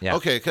radio. Yeah.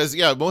 Okay, because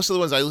most of the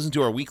ones I listen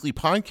to are weekly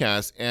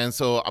podcasts, and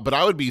so, but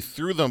I would be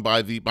through them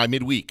by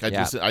midweek.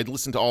 I'd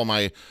listen to all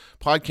my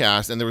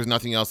podcasts, and there was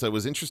nothing else that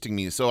was interesting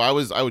me. So I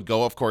would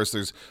go. Of course,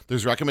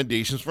 there's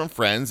recommendations from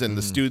friends and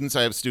the students.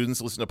 I have students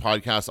listen to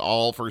podcasts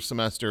all first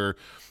semester.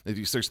 If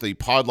you search the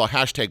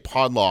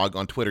 #podlog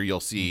on Twitter, you'll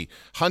see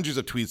hundreds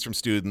of tweets from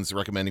students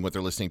recommending what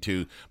they're listening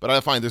to. But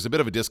I find there's a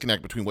bit of a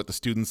disconnect between what the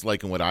students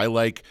like and what I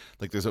like.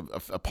 Like there's a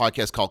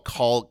podcast called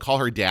Call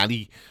Her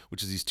Daddy,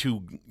 which is these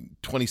 2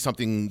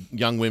 20-something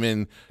young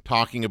women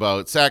talking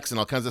about sex and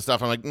all kinds of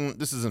stuff. I'm like,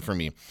 this isn't for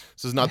me.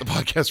 This is not the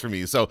podcast for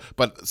me. So,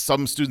 but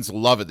some students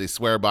love it. They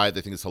swear by it.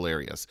 They think it's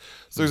hilarious.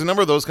 So there's a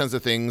number of those kinds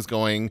of things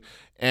going.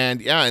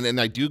 And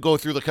and I do go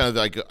through the kind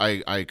of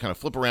I kind of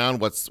flip around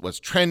what's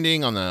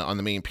trending on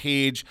the main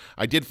page.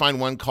 I did find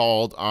one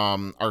called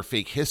Our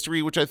Fake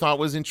History, which I thought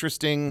was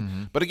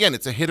interesting. But again,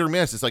 it's a hit or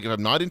miss. It's like if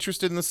I'm not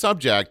interested in the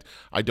subject,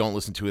 I don't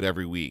listen to it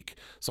every week.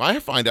 So I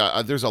find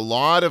there's a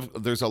lot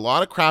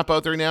of crap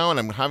out there now, and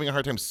I'm having a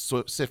hard time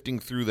sifting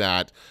through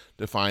that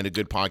to find a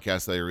good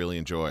podcast that I really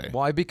enjoy.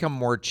 Well, I become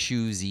more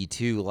choosy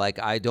too. Like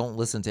I don't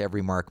listen to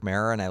every Mark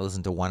Maron. I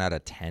listen to 1 out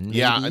of 10. Maybe.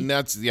 Yeah, and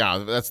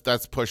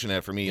that's pushing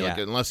it for me. Yeah.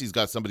 Like unless he's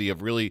got somebody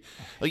of really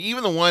like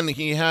even the one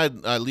he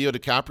had Leo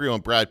DiCaprio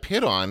and Brad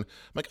Pitt on. I'm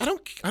like I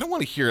don't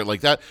want to hear it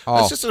like that.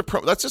 That's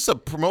just a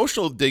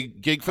promotional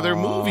gig for their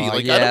movie.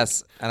 Like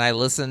yes, and I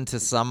listened to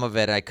some of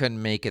it. I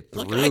couldn't make it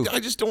through. Like, I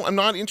just don't. I'm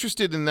not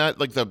interested in that.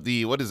 Like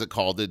the what is it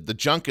called? The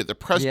junket, the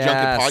press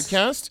junket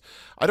podcast.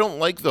 I don't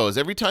like those.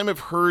 Every time I've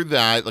heard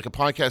that, like a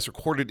podcast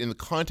recorded in the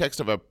context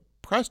of a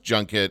press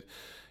junket,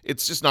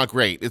 it's just not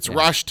great. It's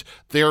rushed.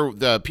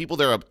 The people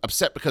there are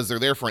upset because they're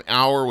there for an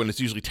hour when it's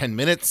usually 10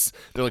 minutes.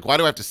 They're like, why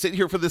do I have to sit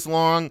here for this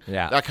long?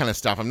 Yeah. That kind of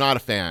stuff. I'm not a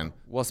fan.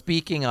 Well,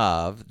 speaking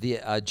of the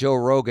Joe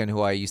Rogan,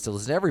 who I used to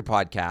listen to every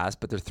podcast,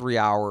 but they're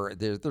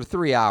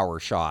 3-hour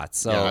shots.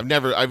 So I've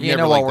never you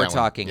know what we're that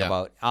talking one.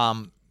 Yeah.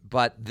 about.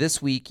 But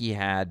this week he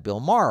had Bill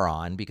Maher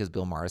on because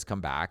Bill Maher has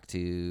come back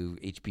to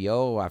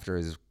HBO after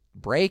his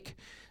break.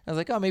 I was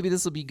like, oh, maybe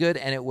this will be good.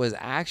 And it was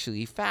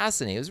actually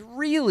fascinating. It was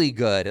really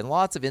good and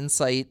lots of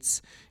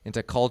insights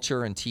into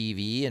culture and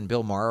TV. And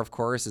Bill Maher, of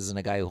course, isn't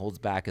a guy who holds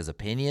back his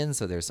opinion.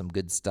 So there's some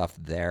good stuff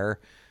there.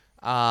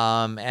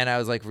 And I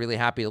was like really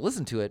happy to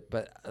listen to it.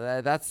 But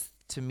that's,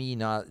 to me,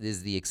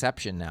 is the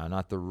exception now,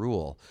 not the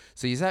rule.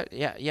 So you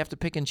have to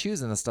pick and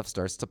choose, and the stuff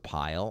starts to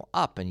pile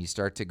up. And you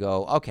start to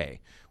go,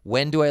 okay,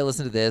 when do I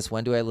listen to this?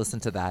 When do I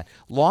listen to that?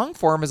 Long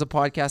form is a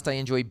podcast I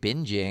enjoy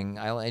binging.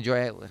 I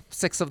enjoy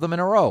 6 of them in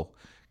a row.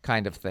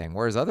 Kind of thing,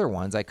 whereas other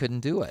ones I couldn't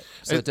do it.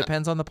 So it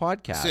depends on the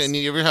podcast. And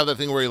you ever have that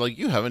thing where you're like,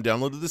 you haven't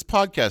downloaded this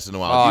podcast in a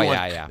while? Oh,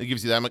 yeah. It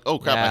gives you that. I'm like, oh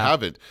crap, I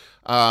haven't.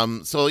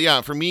 So yeah,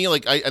 for me,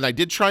 like I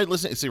did try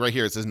listening. See right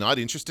here, it says not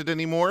interested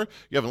anymore.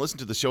 You haven't listened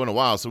to the show in a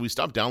while, so we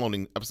stopped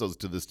downloading episodes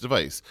to this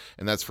device,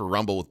 and that's for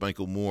Rumble with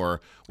Michael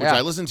Moore, which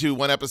I listened to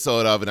one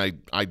episode of, and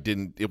I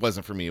didn't. It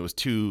wasn't for me. It was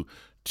too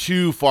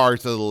far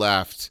to the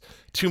left.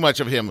 Too much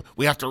of him.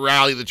 We have to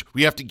rally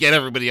we have to get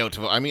everybody out to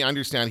vote. I mean, I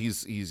understand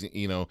he's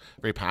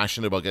very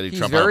passionate about getting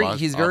Trump out of office.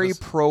 He's very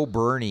pro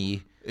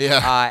Bernie.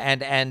 Yeah.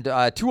 And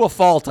to a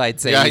fault, I'd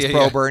say he's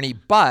pro Bernie,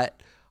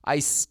 but I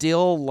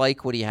still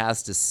like what he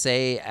has to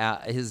say.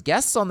 His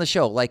guests on the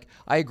show, like,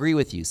 I agree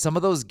with you. Some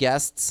of those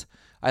guests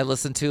I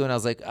listened to and I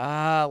was like,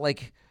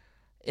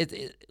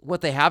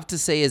 what they have to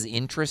say is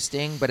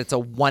interesting, but it's a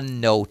one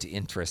note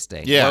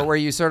interesting. Yeah. Where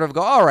you sort of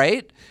go, all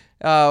right.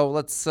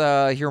 Let's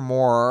hear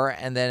more,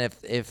 and then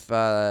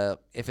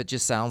if it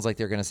just sounds like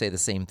they're going to say the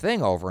same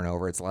thing over and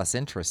over, it's less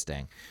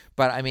interesting.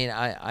 But I mean,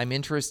 I'm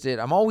interested.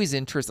 I'm always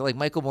interested. Like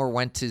Michael Moore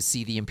went to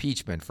see the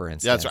impeachment, for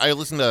instance. Yeah, that's right. I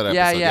listened to that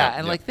episode.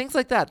 And like things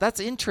like that. That's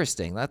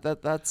interesting.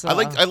 That's. I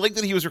like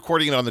that he was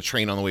recording it on the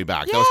train on the way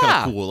back. That was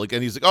kind of cool. Like,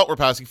 and he's like, "Oh, we're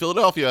passing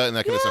Philadelphia," and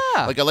that kind of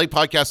stuff. Like, I like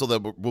podcasts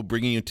that will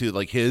bring you to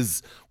like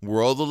his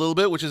world a little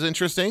bit, which is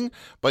interesting.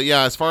 But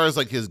yeah, as far as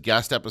like his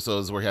guest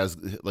episodes where he has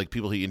like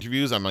people he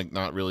interviews, I'm like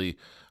not really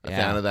a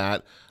fan of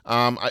that.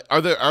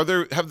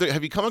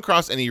 Have you come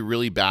across any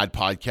really bad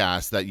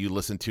podcasts that you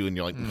listen to and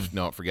you're like,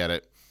 no, forget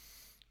it?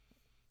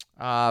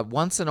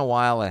 Once in a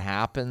while it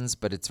happens,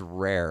 but it's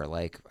rare.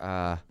 Like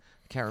I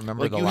can't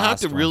remember the last one. You have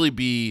to really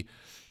be.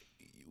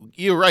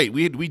 You're right.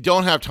 We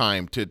don't have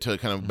time to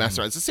kind of mess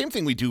around. It's the same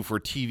thing we do for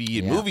TV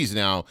and movies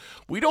now.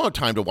 We don't have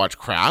time to watch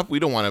crap. We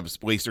don't want to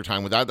waste our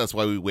time with that. That's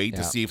why we wait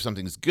to see if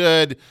something's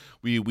good.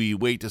 We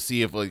wait to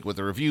see if like what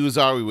the reviews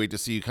are. We wait to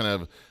see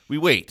we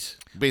wait.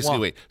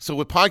 So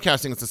with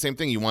podcasting, it's the same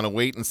thing. You want to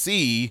wait and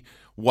see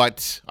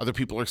what other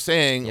people are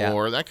saying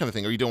or that kind of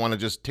thing, or you don't want to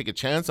just take a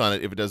chance on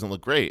it if it doesn't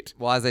look great.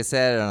 Well, as I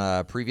said on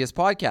a previous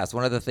podcast,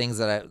 one of the things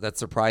that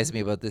surprised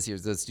me about this year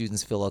is that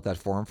students fill out that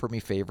form for me,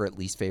 favorite,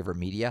 least favorite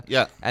media.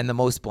 Yeah. And the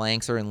most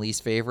blanks are in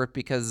least favorite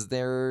because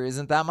there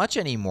isn't that much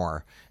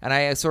anymore. And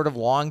I sort of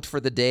longed for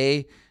the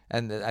day.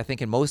 And I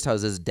think in most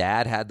houses,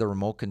 Dad had the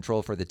remote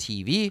control for the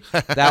TV.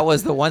 That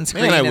was the one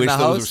screen in the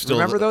house.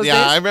 Remember those days?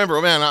 Yeah, I remember.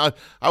 Man,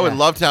 I would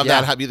love to have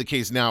that be the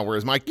case now,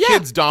 whereas my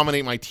kids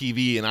dominate my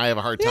TV and I have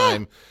a hard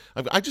time.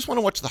 I just want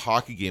to watch the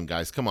hockey game,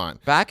 guys. Come on.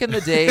 Back in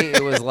the day,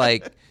 it was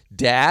like,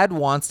 Dad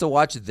wants to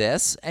watch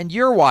this, and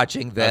you're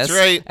watching this. That's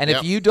right. And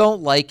if you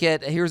don't like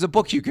it, here's a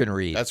book you can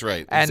read. That's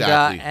right. And,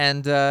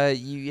 exactly.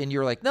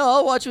 You're like, no,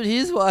 I'll watch what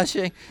he's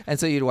watching. And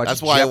so you'd watch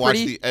That's why Jeopardy. I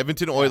watched the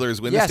Edmonton Oilers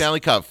win the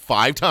Stanley Cup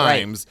 5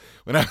 times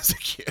when I was a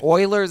kid.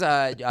 Oilers,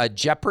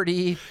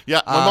 Jeopardy.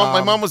 Yeah,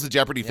 my mom was a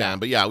Jeopardy fan,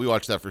 but yeah, we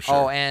watched that for sure.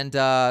 Oh, and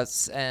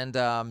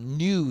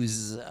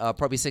News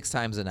probably 6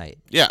 times a night.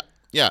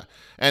 Yeah,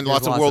 and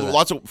lots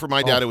of for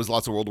my dad, it was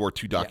lots of World War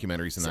II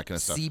documentaries and that kind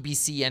of stuff.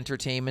 CBC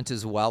Entertainment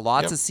as well,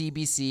 lots of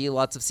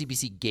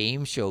CBC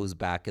game shows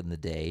back in the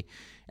day,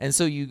 and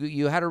so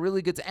you had a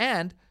really good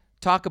and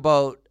talk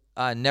about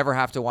never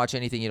have to watch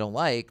anything you don't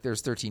like. There's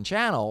 13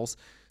 channels.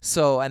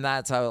 So, and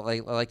that's how I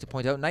like to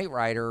point out Knight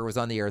Rider was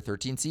on the air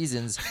 13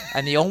 seasons.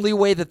 And the only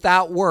way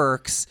that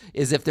works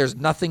is if there's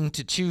nothing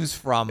to choose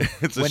from.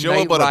 It's a when show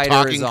Knight about Rider a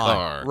talking is on.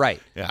 car. Right.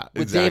 Yeah,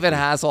 with exactly. David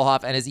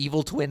Hasselhoff and his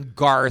evil twin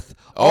Garth.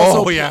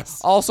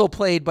 Yes. Also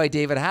played by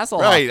David Hasselhoff.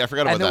 Right, I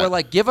forgot about that. And they were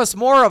like, give us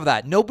more of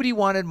that. Nobody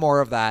wanted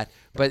more of that.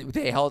 But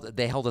they held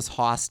us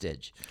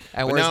hostage,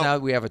 and whereas now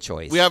we have a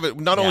choice. We have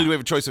not only do we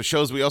have a choice of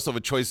shows, we also have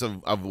a choice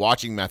of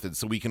watching methods.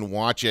 So we can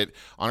watch it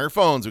on our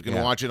phones, we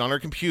can watch it on our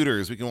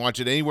computers, we can watch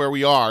it anywhere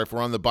we are. If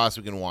we're on the bus,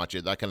 we can watch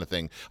it. That kind of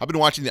thing. I've been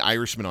watching The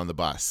Irishman on the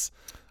bus.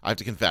 I have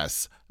to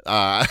confess.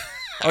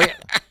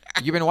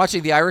 You've been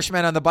watching The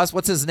Irishman on the bus.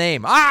 What's his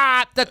name? But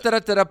I'm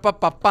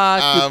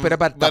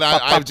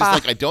just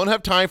like, I don't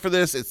have time for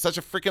this. It's such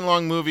a freaking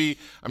long movie.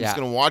 I'm just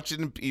going to watch it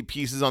in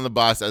pieces on the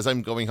bus as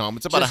I'm going home.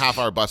 It's about a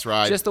half-hour bus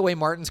ride. Just the way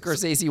Martin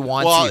Scorsese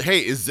wants you. Well, hey,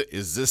 is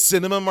this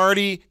cinema,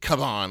 Marty?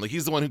 Come on. Like,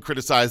 he's the one who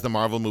criticized the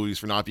Marvel movies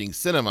for not being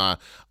cinema.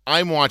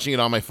 I'm watching it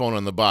on my phone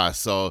on the bus.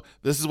 So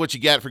this is what you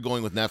get for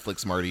going with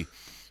Netflix, Marty.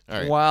 All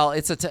right. Well,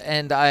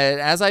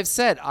 as I've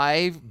said,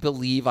 I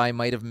believe I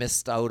might have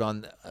missed out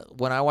on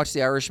when I watched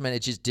The Irishman. It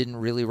just didn't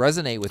really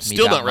resonate with me.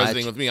 Still not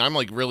resonating with me. I'm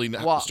like really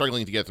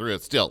struggling to get through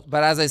it still.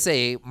 But as I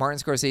say, Martin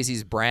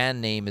Scorsese's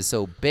brand name is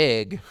so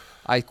big,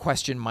 I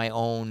question my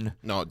own.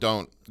 No,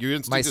 don't. Your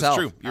instinct myself.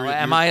 is true.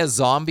 Am I a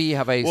zombie?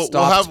 Have I stopped?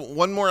 We'll have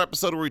one more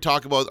episode where we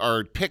talk about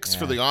our picks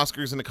for the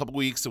Oscars in a couple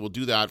weeks, so we'll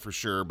do that for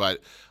sure. But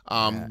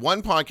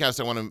one podcast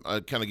I want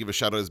to kind of give a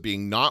shout out as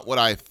being not what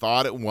I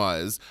thought it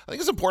was. I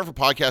think it's important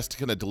for podcasts to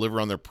kind of deliver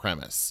on their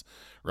premise,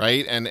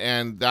 right?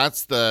 And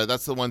that's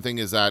the one thing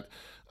is that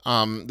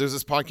there's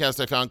this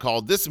podcast I found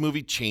called "This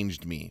Movie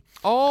Changed Me."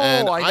 Oh,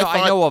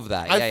 I know of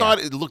that. I thought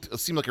it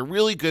seemed like a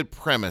really good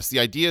premise. The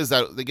idea is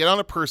that they get on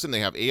a person. They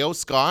have A.O.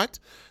 Scott.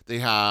 They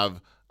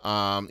have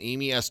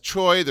Amy S.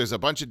 Choi. There's a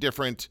bunch of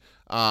different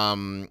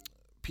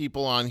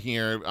people on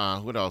here.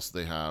 What else do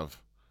they have?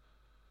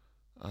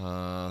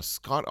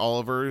 Scott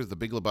Oliver, The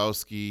Big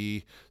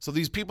Lebowski. So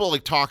these people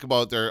like talk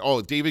about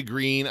David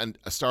Green and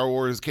Star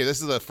Wars. Okay,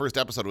 this is the first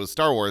episode. It was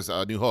Star Wars,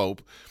 New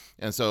Hope.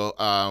 And so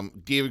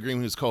David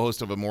Green, who's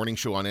co-host of a morning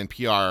show on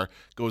NPR,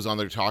 goes on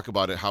there to talk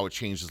about it, how it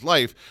changed his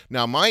life.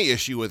 Now, my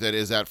issue with it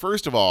is that,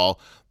 first of all,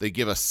 they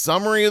give a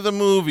summary of the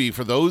movie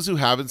for those who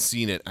haven't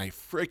seen it. I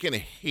freaking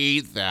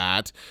hate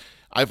that.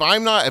 If I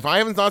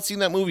haven't not seen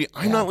that movie,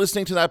 I'm not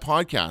listening to that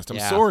podcast. I'm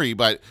sorry,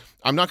 but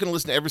I'm not going to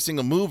listen to every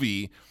single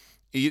movie.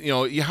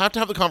 You have to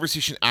have the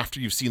conversation after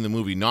you've seen the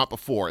movie, not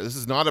before. This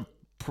is not a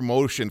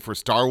promotion for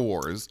Star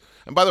Wars.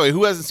 And by the way,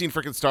 who hasn't seen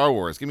freaking Star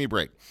Wars? Give me a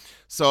break.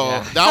 So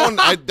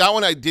that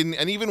one I didn't,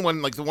 and even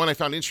when like the one I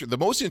found interesting, the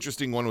most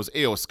interesting one was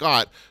A.O.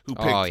 Scott who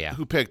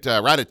picked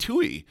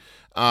Ratatouille,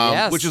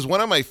 which is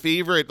one of my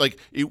favorite. Like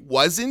it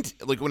wasn't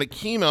like when it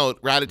came out,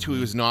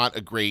 Ratatouille was not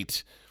a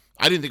great.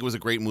 I didn't think it was a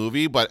great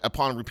movie, but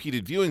upon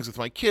repeated viewings with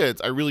my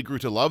kids, I really grew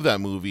to love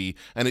that movie,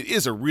 and it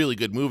is a really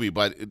good movie,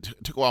 but it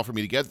took a while for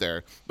me to get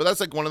there. But that's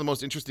like one of the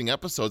most interesting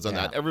episodes on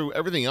that.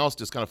 Everything else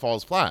just kind of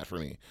falls flat for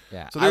me.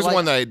 Yeah. So there's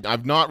one that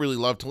I've not really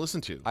loved to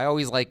listen to. I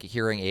always like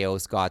hearing A.O.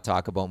 Scott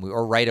talk about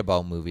or write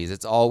about movies.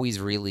 It's always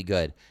really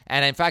good.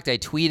 And in fact, I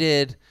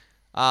tweeted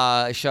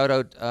shout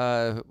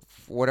out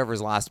whatever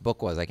his last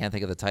book was. I can't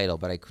think of the title,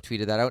 but I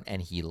tweeted that out,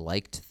 and he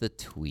liked the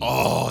tweet.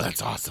 Oh,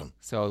 that's awesome!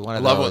 So one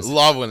of those.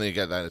 Love when they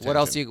get that attention.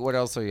 What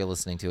else are you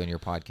listening to in your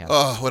podcast?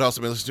 Oh, what else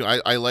am I listening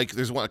to? I like.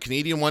 There's a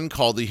Canadian one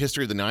called "The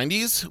History of the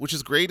 '90s," which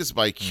is great. It's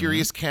by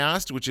Curious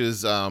Cast, which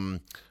is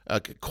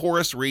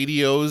Chorus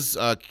Radio's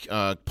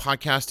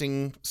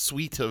podcasting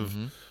suite of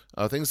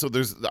things. So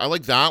I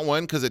like that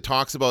one because it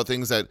talks about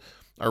things that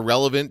are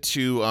relevant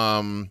to,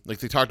 like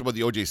they talked about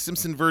the O.J.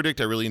 Simpson verdict.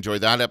 I really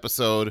enjoyed that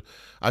episode.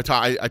 I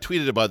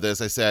tweeted about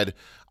this. I said,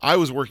 I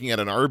was working at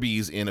an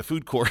Arby's in a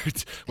food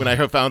court when I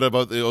found out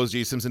about the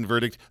O.J. Simpson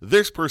verdict.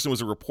 This person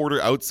was a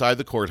reporter outside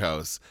the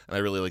courthouse, and I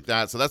really like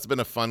that. So that's been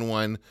a fun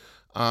one.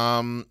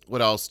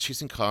 What else?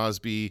 Chasing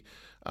Cosby.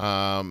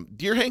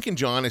 Dear Hank and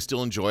John, I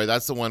still enjoy.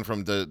 That's the one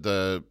from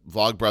the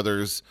Vlog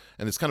Brothers,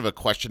 and it's kind of a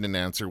question and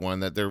answer one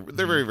that they're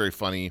very, very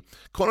funny.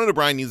 Conan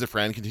O'Brien Needs a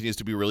Friend continues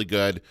to be really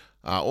good.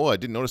 I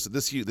didn't notice that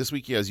this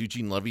week he has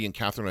Eugene Levy and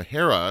Catherine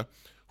O'Hara,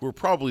 who are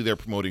probably there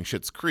promoting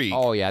Schitt's Creek.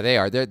 Oh yeah, they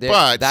are.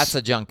 But that's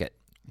a junket.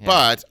 Yeah.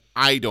 But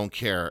I don't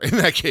care in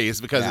that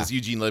case because it's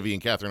Eugene Levy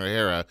and Catherine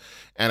O'Hara,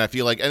 and I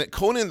feel like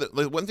Conan.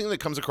 The one thing that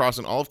comes across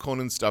in all of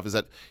Conan's stuff is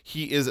that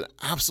he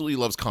absolutely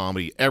loves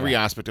comedy, every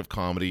aspect of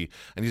comedy,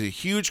 and he's a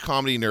huge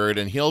comedy nerd,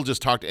 and he'll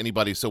just talk to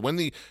anybody. So when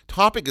the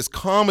topic is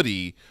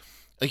comedy,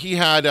 like he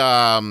had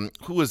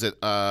who was it?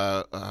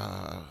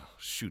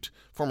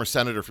 Former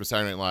senator from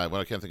Saturday Night Live. Well,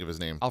 I can't think of his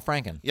name. Al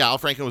Franken. Yeah, Al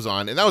Franken was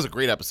on, and that was a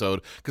great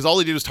episode because all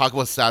they did was talk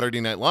about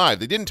Saturday Night Live.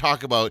 They didn't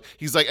talk about,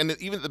 he's like, and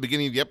even at the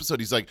beginning of the episode,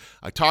 he's like,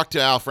 I talked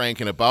to Al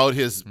Franken about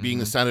his being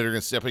the senator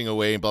and stepping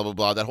away and blah, blah,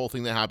 blah, that whole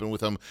thing that happened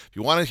with him. If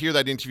you want to hear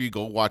that interview,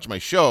 go watch my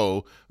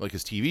show, like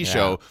his TV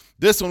show.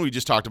 This one, we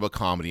just talked about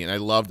comedy, and I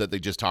love that they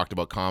just talked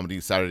about comedy,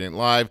 Saturday Night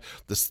Live,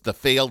 the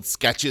failed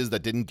sketches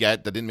that didn't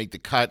make the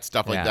cut,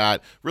 stuff like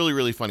that. Really,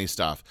 really funny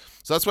stuff.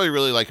 So that's what I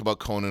really like about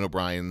Conan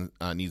O'Brien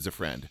Needs a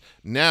Friend.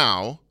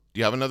 Now, do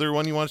you have another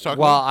one you want to talk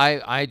about?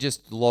 Well, I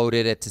just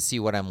loaded it to see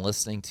what I'm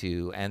listening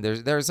to, and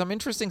there's some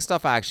interesting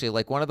stuff actually.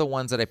 Like one of the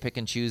ones that I pick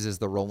and choose is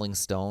the Rolling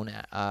Stone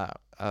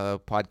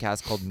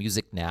podcast called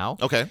Music Now.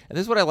 Okay. And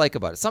this is what I like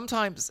about it.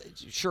 Sometimes,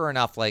 sure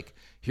enough, like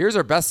here's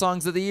our best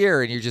songs of the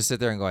year, and you just sit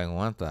there and going,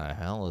 what the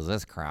hell is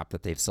this crap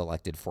that they've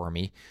selected for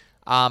me?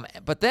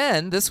 But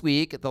then this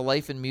week, the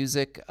life and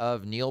music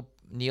of Neil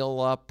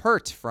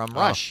Peart from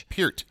Rush.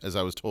 Peart, as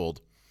I was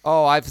told.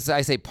 Oh, I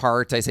say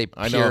part. I say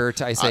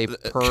peart. I say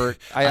pert.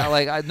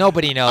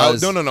 Nobody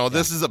knows. No.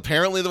 This is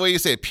apparently the way you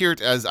say it.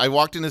 Peart. As I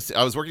walked in,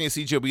 I was working at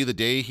CJOB the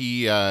day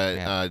he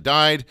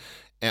died,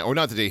 or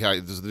not the day.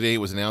 It was the day it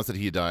was announced that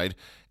he had died.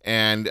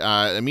 And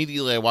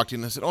immediately I walked in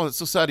and I said, "Oh, it's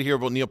so sad to hear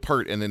about Neil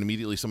Peart." And then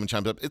immediately someone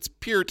chimed up, "It's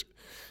Peart."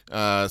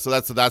 So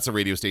that's a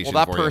radio station.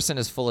 Well, that for person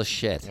you. Is full of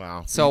shit.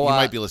 Wow. So you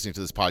might be listening to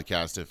this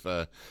podcast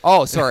if.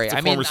 Oh, sorry.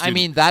 I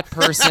mean that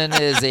person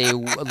is a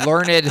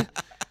learned,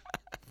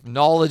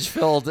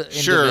 knowledge-filled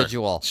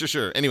individual.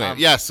 Sure. Anyway,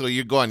 yes. So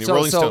you go on. You're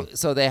Rolling Stone.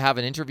 So they have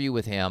an interview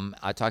with him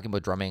talking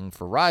about drumming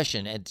for Rush,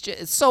 and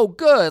it's so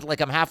good. Like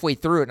I'm halfway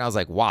through it, and I was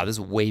like, "Wow, this is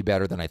way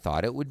better than I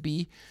thought it would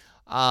be."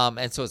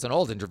 And so it's an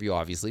old interview,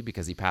 obviously,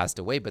 because he passed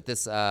away. But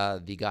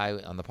the guy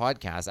on the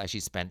podcast actually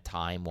spent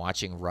time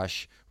watching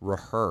Rush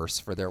rehearse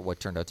for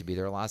what turned out to be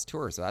their last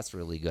tour. So that's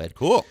really good.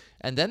 Cool.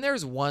 And then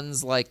there's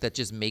ones like that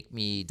just make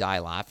me die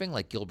laughing,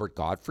 like Gilbert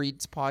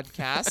Gottfried's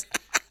podcast.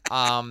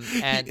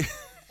 And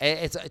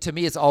to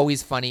me, it's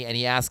always funny. And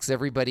he asks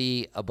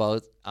everybody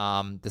about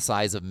the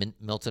size of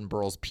Milton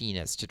Berle's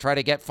penis to try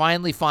to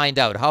finally find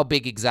out how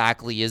big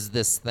exactly is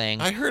this thing.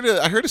 I heard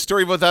a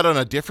story about that on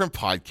a different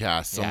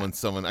podcast.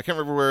 Someone I can't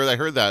remember where I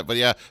heard that, but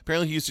yeah,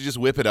 apparently he used to just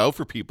whip it out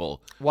for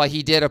people. Well,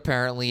 he did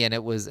apparently,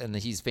 and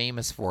he's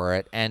famous for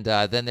it. And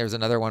then there's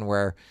another one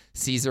where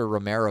Cesar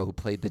Romero, who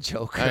played the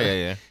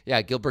Joker,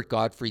 yeah, Gilbert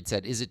Gottfried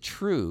said, "Is it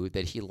true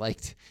that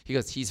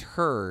he's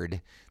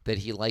heard that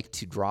he liked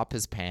to drop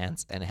his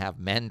pants and have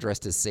men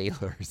dressed as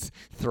sailors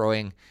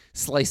throwing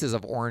slices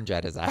of orange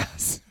at his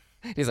ass?"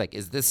 He's like,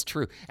 "Is this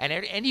true?" And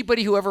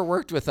anybody who ever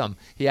worked with him,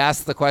 he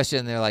asked the question,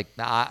 and they're like,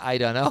 "Nah, I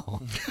don't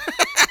know."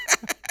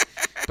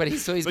 But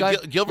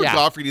Gilbert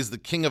Gottfried is the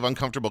king of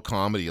uncomfortable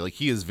comedy. Like,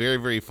 he is very,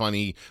 very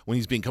funny when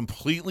he's being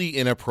completely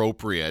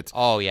inappropriate.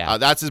 Oh, yeah.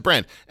 That's his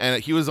brand.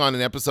 And he was on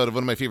an episode of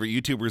one of my favorite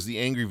YouTubers, The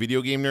Angry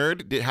Video Game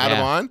Nerd, had him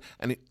on,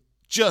 and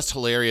just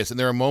hilarious. And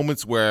there are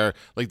moments where,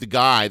 like,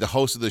 the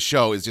host of the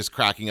show is just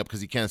cracking up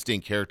because he can't stay in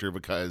character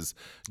because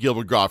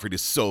Gilbert Gottfried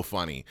is so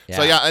funny. Yeah.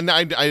 So, yeah, and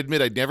I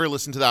admit I'd never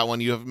listened to that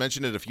one. You have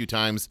mentioned it a few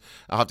times.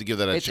 I'll have to give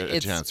that a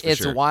chance for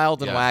It's sure.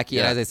 wild and wacky.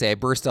 Yeah. And as I say, I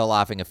burst out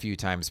laughing a few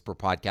times per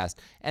podcast.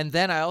 And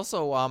then I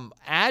also,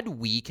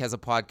 Adweek has a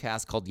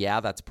podcast called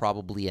Yeah, That's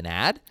Probably an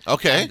Ad.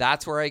 Okay. And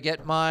that's where I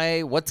get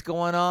my what's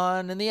going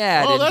on in the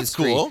ad industry. That's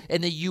cool.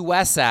 In the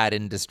U.S. ad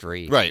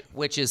industry. Right.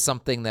 Which is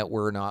something that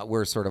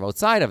we're sort of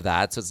outside of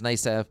that. So it's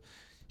nice to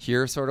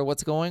hear sort of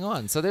what's going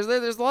on. So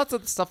there's lots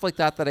of stuff like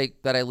that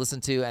I listen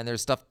to, and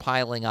there's stuff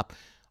piling up.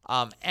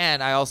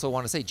 And I also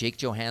want to say Jake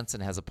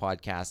Johansson has a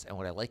podcast, and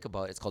what I like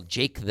about it's called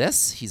Jake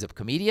This. He's a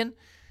comedian,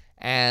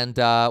 and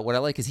what I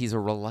like is he's a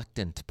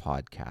reluctant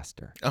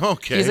podcaster.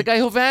 Okay. He's a guy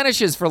who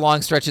vanishes for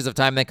long stretches of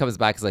time, and then comes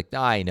back. He's like,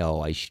 I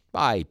know, I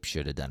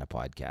should have done a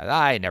podcast.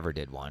 I never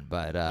did one,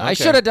 but I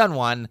should have done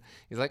one.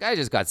 He's like, I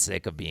just got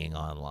sick of being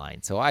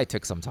online, so I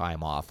took some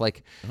time off.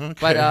 Like,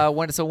 but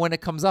when it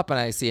comes up, and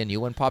I see a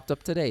new one popped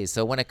up today,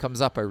 so when it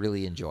comes up, I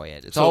really enjoy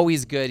it. It's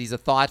always good. He's a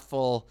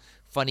thoughtful,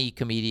 funny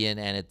comedian,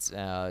 and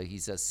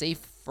he's a safe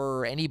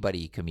for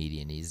anybody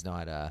comedian. He's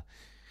not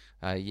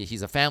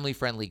he's a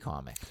family-friendly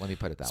comic. Let me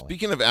put it that way.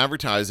 Speaking of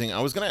advertising,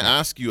 I was going to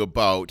ask you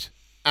about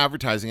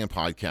advertising and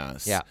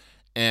podcasts. Yeah.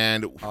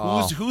 And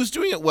who's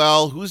doing it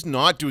well, who's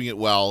not doing it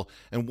well,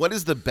 and what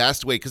is the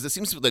best way? Because it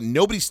seems that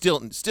nobody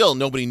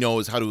nobody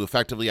knows how to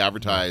effectively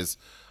advertise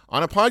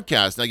on a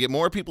podcast. And I get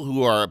more people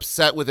who are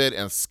upset with it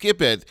and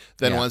skip it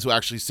than ones who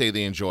actually say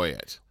they enjoy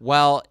it.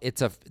 Well,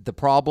 the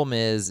problem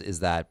is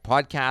that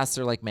podcasts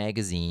are like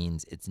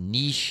magazines. It's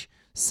niche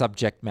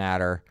subject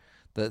matter.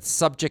 The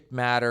subject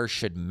matter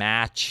should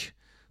match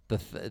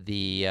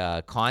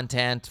the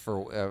content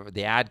for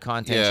the ad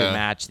content should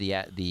match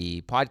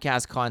the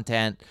podcast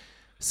content.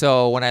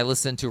 So when I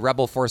listen to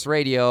Rebel Force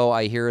Radio,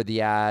 I hear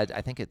the ad.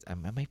 I think it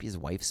might be his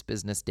wife's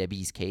business,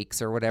 Debbie's Cakes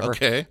or whatever.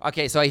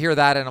 Okay, so I hear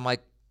that and I'm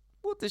like,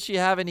 well, does she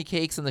have any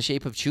cakes in the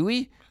shape of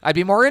Chewie? I'd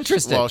be more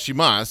interested. Well, she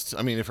must.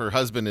 I mean, if her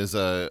husband is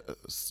a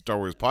Star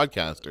Wars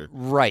podcaster,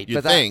 right?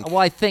 You think?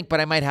 I think, but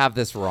I might have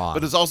this wrong.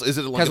 But is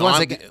it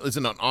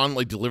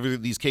like deliver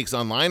these cakes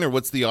online, or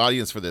what's the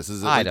audience for this?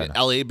 Is it like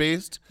LA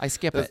based? I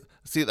skip it.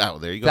 See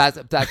that? There you go.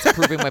 That's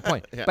proving my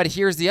point. Yeah. But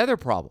here's the other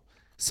problem.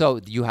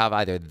 So you have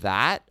either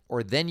that,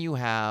 or then you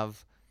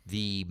have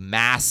the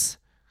mass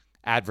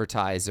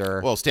advertiser.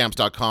 Well,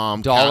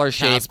 Stamps.com, Dollar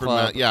Shave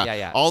Club.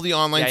 Yeah. All the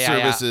online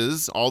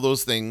services, all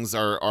those things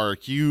are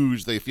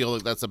huge. They feel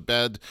like that's a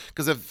bed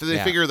because if they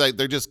figure that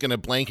they're just going to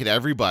blanket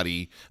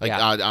everybody, like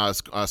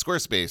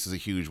Squarespace is a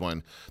huge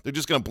one. They're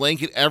just going to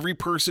blanket every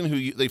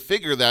person they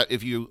figure that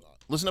if you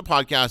listen to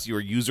podcasts, you're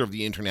a user of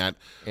the internet,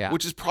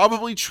 which is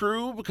probably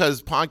true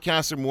because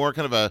podcasts are more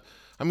kind of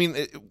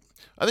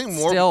I think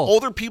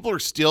older people are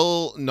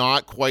still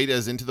not quite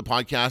as into the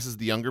podcast as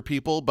the younger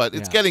people, but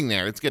it's getting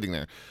there. It's getting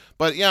there.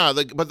 But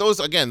but those,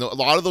 again, a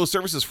lot of those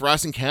services for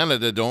us in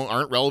Canada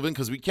aren't relevant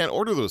because we can't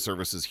order those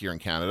services here in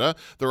Canada.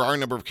 There are a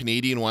number of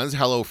Canadian ones.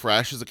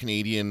 HelloFresh is a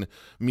Canadian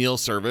meal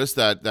service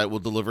that will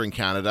deliver in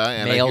Canada.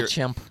 And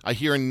MailChimp. I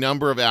hear a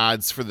number of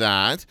ads for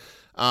that.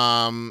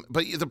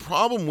 But the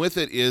problem with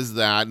it is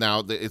that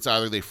now it's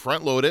either they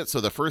front load it,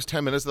 so the first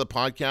 10 minutes of the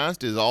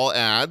podcast is all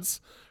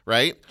ads,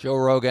 right? Joe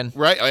Rogan.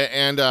 Right,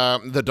 and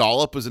The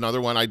Dollop is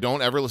another one. I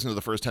don't ever listen to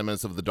the first 10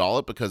 minutes of The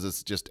Dollop because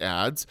it's just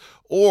ads.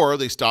 Or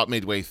they stop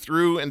midway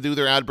through and do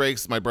their ad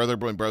breaks. My brother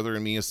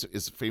and me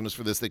is famous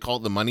for this. They call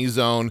it the Money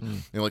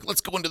Zone. They're like,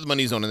 let's go into the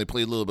Money Zone, and they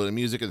play a little bit of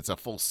music, and it's a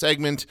full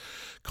segment.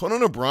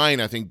 Conan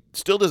O'Brien, I think,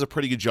 still does a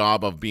pretty good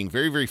job of being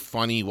very, very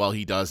funny while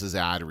he does his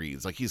ad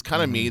reads. Like, he's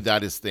kind of made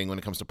that his thing when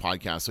it comes to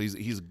podcasts. So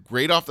he's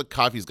great off the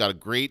cuff. He's got a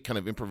great kind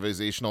of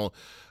improvisational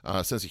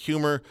sense of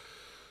humor.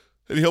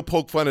 And he'll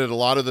poke fun at a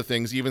lot of the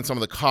things, even some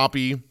of the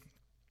copy.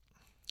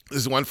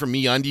 There's one from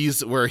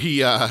MeUndies where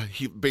he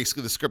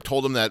basically, the script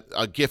told him that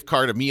a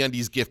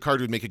MeUndies gift card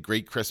would make a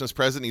great Christmas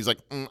present. And he's like,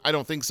 I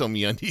don't think so,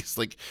 MeUndies.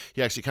 Like,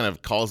 he actually kind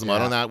of calls him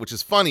out on that, which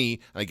is funny.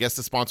 I guess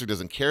the sponsor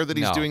doesn't care that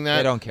he's doing that.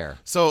 They don't care.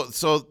 So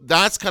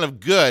that's kind of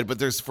good. But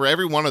there's, for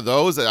every one of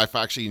those that I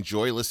actually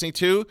enjoy listening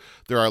to,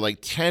 there are like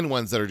 10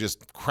 ones that are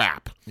just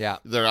crap. Yeah.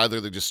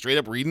 They're just straight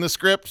up reading the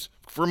script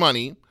for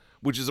money.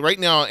 Which is right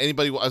now,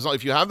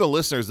 if you have the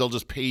listeners, they'll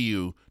just pay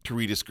you to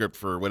read a script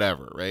for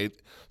whatever, right?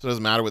 So it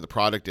doesn't matter what the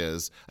product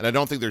is. And I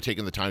don't think they're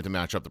taking the time to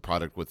match up the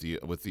product with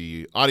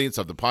the audience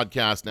of the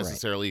podcast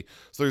necessarily. Right.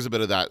 So there's a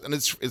bit of that. And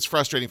it's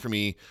frustrating for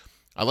me.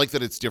 I like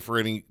that it's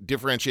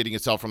differentiating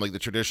itself from like the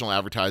traditional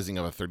advertising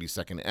of a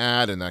 30-second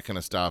ad and that kind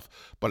of stuff,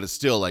 but it's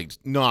still like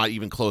not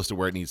even close to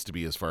where it needs to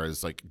be as far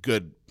as like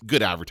good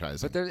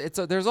advertising.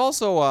 But there's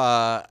also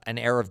an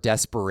air of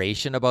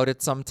desperation about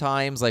it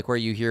sometimes, like where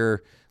you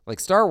hear like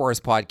Star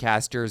Wars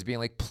podcasters being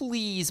like,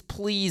 please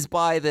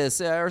buy this.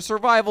 Our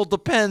survival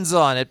depends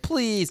on it.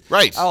 Please.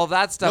 Right. All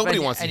that stuff. Nobody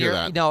wants to hear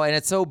that. No, and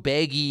it's so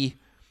baggy.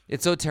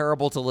 It's so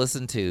terrible to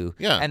listen to.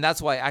 Yeah. And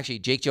that's why actually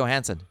Jake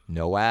Johansson,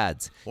 no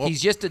ads. Well, he's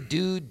just a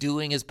dude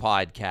doing his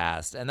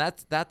podcast. And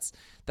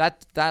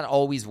that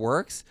always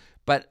works.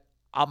 But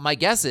my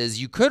guess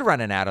is you could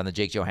run an ad on the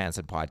Jake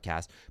Johansson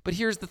podcast. But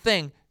here's the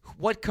thing.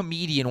 What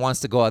comedian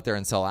wants to go out there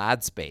and sell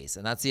ad space?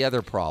 And that's the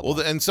other problem.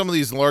 Well, and some of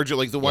these larger,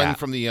 like the one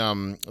from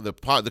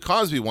the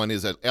Cosby one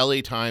is at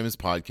LA Times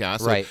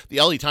podcast. So right.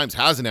 The LA Times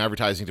has an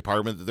advertising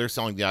department that they're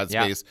selling the ad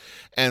space.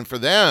 And for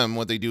them,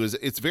 what they do is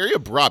it's very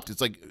abrupt. It's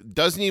like,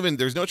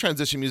 there's no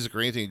transition music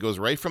or anything. It goes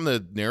right from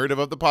the narrative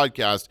of the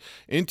podcast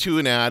into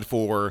an ad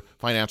for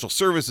financial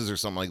services or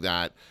something like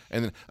that.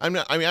 And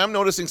I'm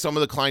noticing some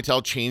of the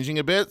clientele changing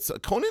a bit. So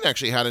Conan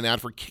actually had an ad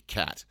for Kit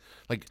Kat.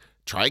 Like,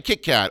 try a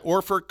Kit Kat,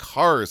 or for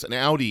cars, an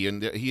Audi,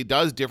 and he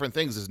does different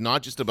things. It's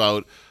not just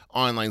about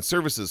online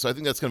services. So I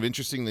think that's kind of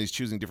interesting that he's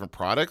choosing different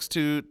products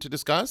to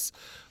discuss.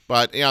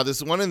 But yeah,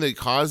 this one in the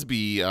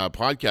Cosby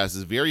podcast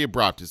is very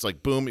abrupt. It's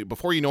like, boom,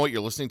 before you know it,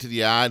 you're listening to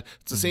the ad.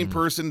 It's the same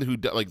person who,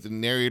 like the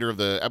narrator of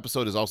the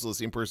episode is also the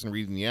same person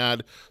reading the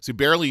ad. So you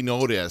barely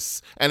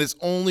notice. And it's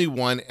only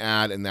one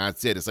ad and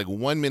that's it. It's like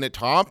 1 minute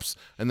tops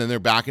and then they're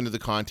back into the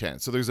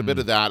content. So there's a bit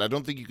of that. I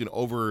don't think you can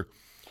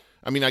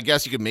I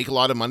guess you could make a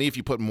lot of money if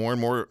you put more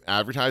and more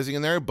advertising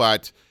in there,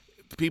 but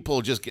people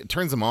it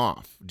turns them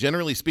off.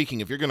 Generally speaking,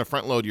 if you're going to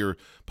front load your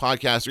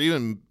podcast or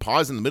even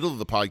pause in the middle of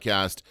the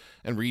podcast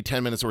and read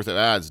 10 minutes worth of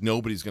ads,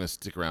 nobody's going to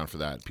stick around for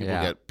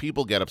that.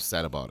 People get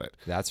upset about it.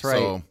 That's right.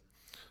 So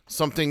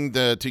something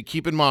to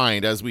keep in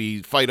mind as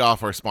we fight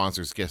off our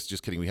sponsors.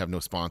 Just kidding. We have no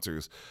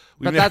sponsors.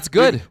 But that's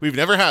good. We've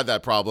never had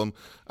that problem.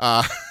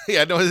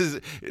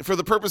 For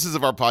the purposes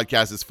of our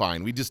podcast, it's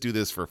fine. We just do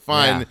this for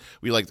fun. Yeah.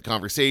 We like the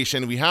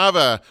conversation. We have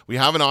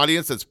an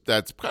audience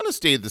that's kind of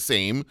stayed the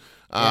same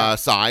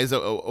size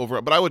over.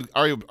 But I would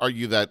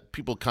argue that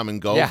people come and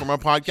go from our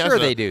podcast. Sure,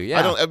 they do.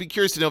 Yeah. I'd be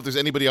curious to know if there's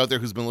anybody out there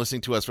who's been listening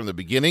to us from the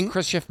beginning.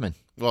 Chris Schiffman.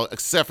 Well,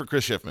 except for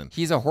Chris Schiffman.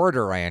 He's a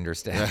hoarder, I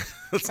understand.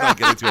 Let's not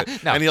get into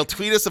it. No. And he'll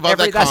tweet us about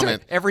that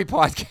comment. Every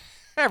podcast.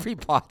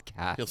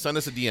 He'll send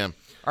us a DM.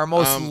 Our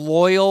most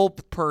loyal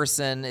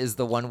person is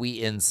the one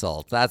we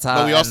insult. That's how.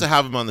 But we also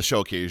have him on the show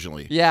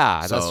occasionally.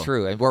 Yeah, that's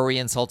true. And where we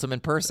insult him in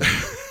person.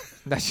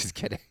 That's just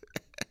kidding.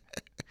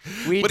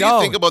 What do you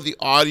think about the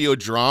audio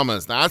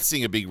dramas? That's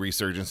seeing a big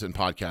resurgence in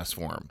podcast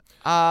form.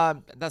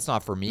 That's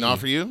not for me. Not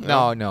for you?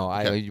 No.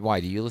 Okay. Why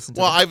do you listen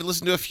to Well, I've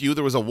listened to a few.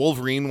 There was a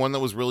Wolverine one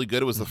that was really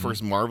good. It was the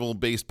first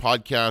Marvel-based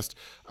podcast.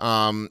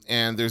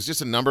 And there's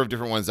just a number of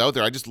different ones out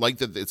there. I just like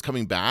that it's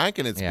coming back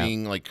and it's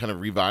being like kind of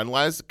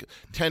revitalized.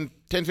 10,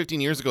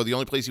 15 years ago, the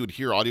only place you would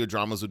hear audio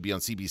dramas would be on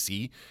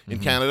CBC in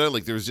Canada.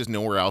 Like there was just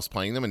nowhere else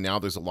playing them, and now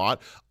there's a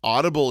lot.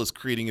 Audible is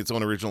creating its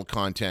own original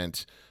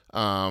content.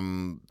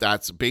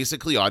 That's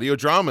basically audio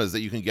dramas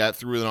that you can get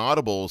through an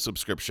Audible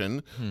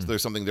subscription. So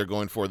there's something they're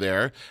going for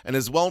there. And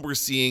as well, we're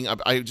seeing,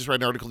 I just read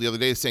an article the other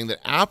day saying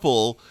that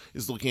Apple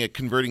is looking at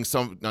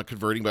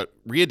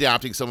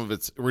readapting some of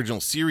its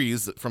original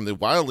series from the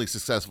wildly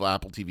successful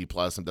Apple TV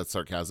Plus, and that's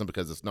sarcasm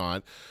because it's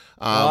not.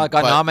 It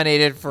got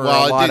nominated for a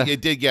lot it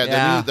did get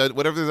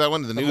whatever that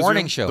one, the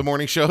morning show. The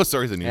morning show.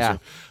 Sorry, the newsroom.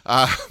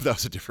 That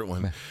was a different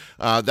one.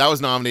 That was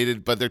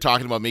nominated, but they're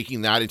talking about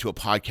making that into a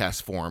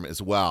podcast form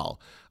as well.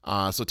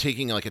 So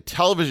taking like a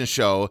television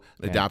show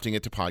and adapting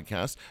it to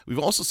podcast. We've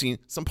also seen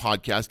some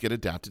podcasts get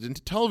adapted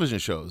into television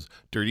shows.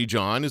 Dirty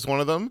John is one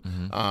of them.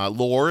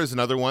 Lore is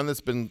another one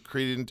that's been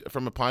created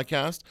from a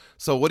podcast.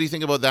 So what do you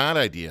think about that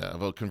idea,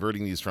 about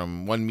converting these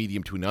from one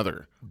medium to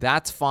another?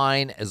 That's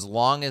fine as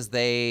long as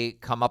they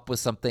come up with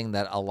something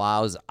that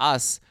allows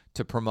us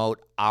to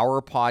promote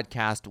our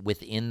podcast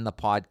within the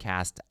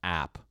podcast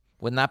app.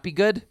 Wouldn't that be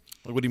good?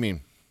 What do you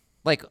mean?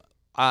 Like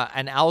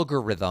an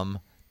algorithm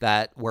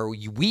that where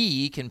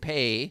we can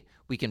pay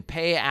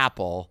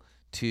Apple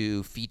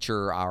to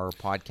feature our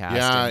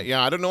podcast.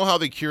 Yeah. I don't know how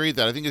they curate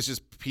that. I think it's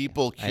just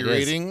people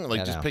curating,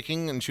 like just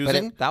picking and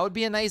choosing. But that would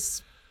be a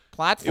nice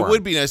platform. It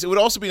would be nice. It would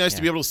also be nice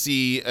to be able to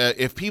see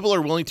if people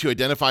are willing to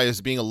identify as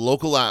being a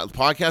local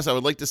podcast. I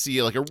would like to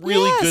see like a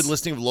really good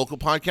listing of local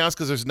podcasts,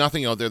 because there's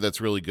nothing out there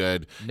that's really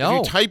good. No. If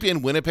you type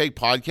in Winnipeg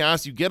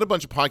podcast, you get a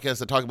bunch of podcasts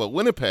that talk about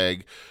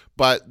Winnipeg,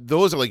 but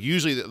those are like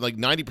usually like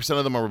 90%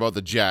 of them are about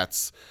the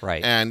Jets,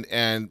 right?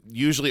 And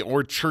usually,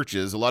 or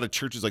churches. A lot of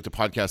churches like to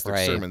podcast their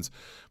sermons.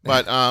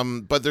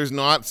 But there's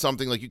not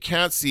something like you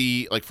can't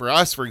see, like for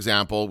us, for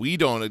example, we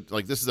don't,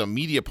 like, this is a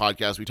media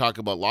podcast. We talk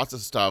about lots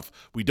of stuff.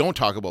 We don't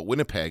talk about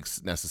Winnipeg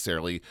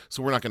necessarily.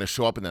 So we're not going to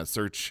show up in that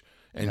search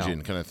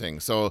engine kind of thing.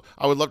 So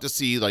I would love to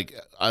see, like,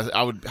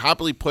 I would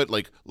happily put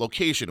like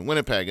location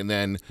Winnipeg and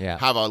then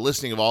have a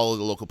listing of all of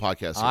the local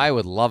podcasts. I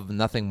would love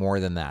nothing more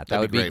than that. That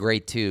would be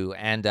great too.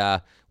 And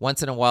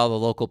once in a while, the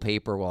local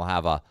paper will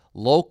have a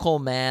local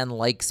man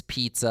likes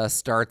pizza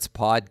starts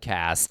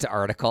podcast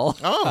article.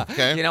 Oh,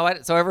 okay. You know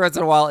what? So every once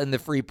in a while in the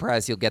free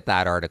press, you'll get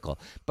that article.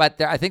 But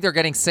I think they're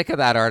getting sick of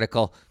that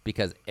article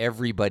because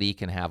everybody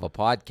can have a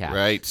podcast.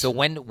 Right. So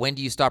when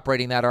do you stop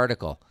writing that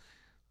article?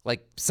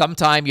 Like,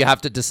 sometime you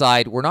have to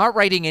decide, we're not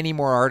writing any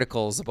more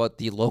articles about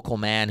the local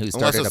man who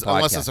started a podcast.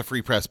 Unless it's a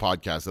free press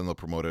podcast, then they'll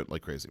promote it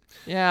like crazy.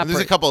 Yeah. And there's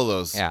a couple of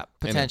those. Yeah,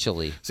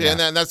 potentially. And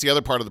that's the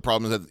other part of the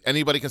problem, is that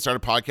anybody can start a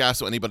podcast,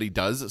 so anybody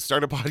does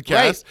start a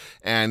podcast. Right.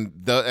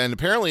 And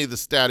apparently the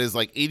stat is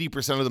like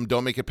 80% of them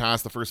don't make it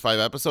past the first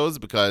 5 episodes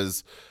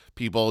because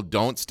people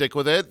don't stick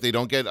with it. They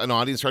don't get an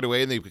audience right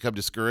away, and they become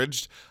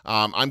discouraged.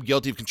 I'm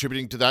guilty of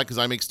contributing to that because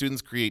I make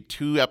students create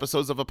 2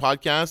 episodes of a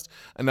podcast,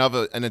 and of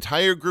an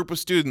entire group of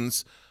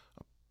students,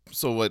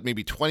 so what,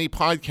 maybe 20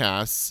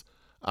 podcasts,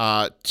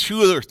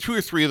 2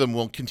 or 3 of them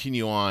will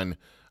continue on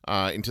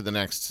into the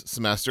next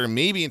semester,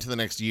 maybe into the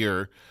next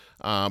year,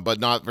 but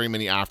not very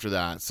many after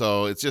that.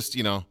 So it's just,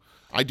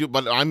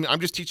 I'm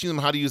just teaching them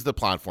how to use the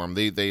platform.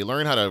 They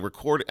learn how to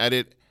record,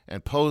 edit,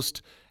 and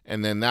post.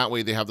 And then that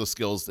way they have those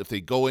skills. If they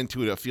go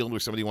into a field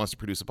where somebody wants to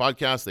produce a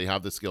podcast, they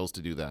have the skills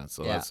to do that.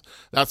 So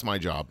that's my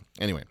job.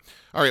 Anyway.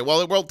 All right.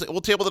 Well, we'll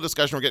table the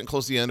discussion. We're getting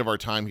close to the end of our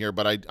time here,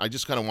 but I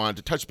just kind of wanted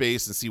to touch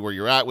base and see where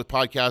you're at with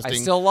podcasting. I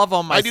still love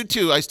them. I do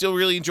too. I still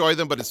really enjoy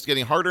them, but it's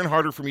getting harder and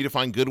harder for me to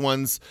find good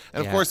ones.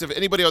 And of course, if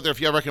anybody out there, if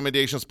you have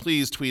recommendations,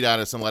 please tweet at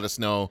us and let us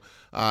know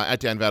at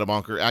Dan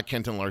Vadebonker, at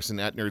Kenton Larson,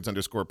 at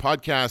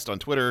nerds_podcast on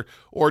Twitter,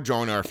 or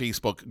join our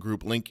Facebook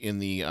group, link in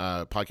the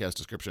podcast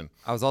description.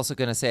 I was also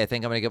going to say, I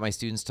think I'm going to get my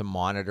students to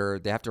monitor.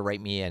 They have to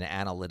write me an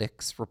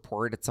analytics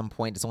report at some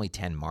point. It's only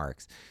 10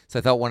 marks. So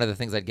I thought one of the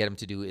things I'd get them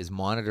to do is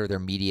monitor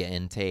their media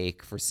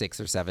intake for 6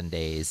 or 7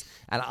 days,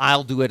 and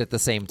I'll do it at the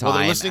same time. Well,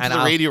 they're listening to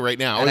the radio right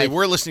now. They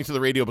were listening to the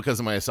radio because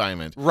of my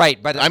assignment.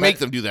 Right, but I make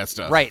them do that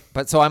stuff. Right,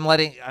 but so I'm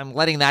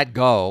letting that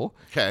go.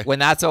 Okay. When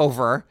that's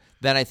over,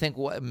 then I think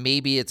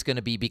maybe it's going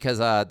to be because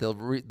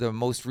the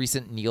most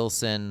recent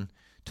Nielsen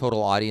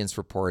total audience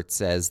report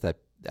says that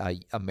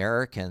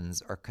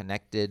Americans are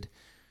connected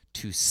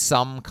to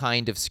some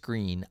kind of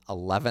screen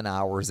 11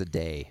 hours a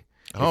day.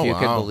 If you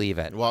can believe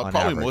it. Well,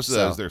 probably average. Most of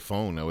that is their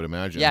phone, I would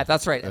imagine. Yeah,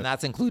 that's right. And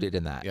that's included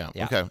in that. Yeah.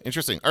 Okay.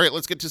 Interesting. All right,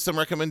 let's get to some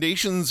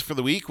recommendations for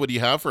the week. What do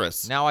you have for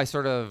us? Now I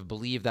sort of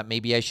believe that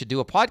maybe I should do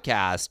a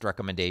podcast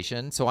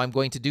recommendation, so I'm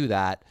going to do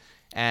that.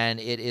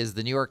 And it is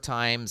the New York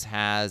Times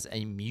has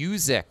a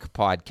music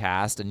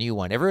podcast, a new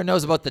one. Everyone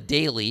knows about The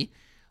Daily,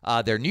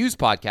 their news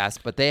podcast,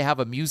 but they have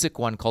a music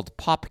one called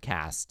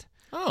Popcast.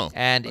 Oh,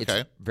 and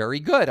it's very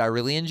good. I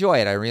really enjoy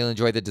it. I really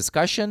enjoy the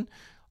discussion.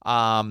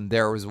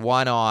 There was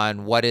one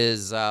on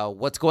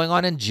what's going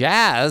on in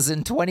jazz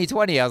in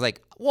 2020. I was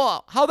like,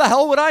 well, how the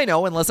hell would I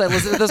know unless I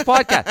listen to this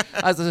podcast?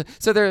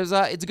 So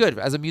it's good.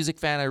 As a music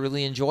fan, I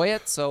really enjoy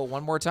it. So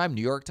one more time,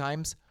 New York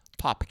Times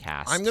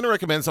Popcast. I'm going to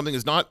recommend something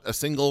that's not a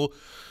single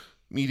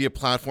media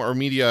platform or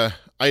media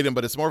item,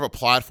 but it's more of a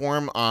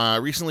platform. I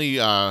recently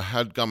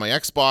had got my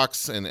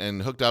Xbox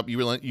and hooked up.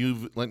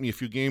 You've lent me a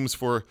few games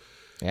for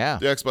the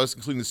Xbox,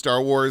 including the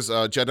Star Wars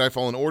Jedi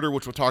Fallen Order,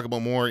 which we'll talk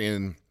about more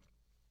in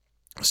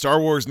Star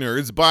Wars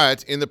Nerds.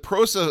 But in the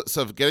process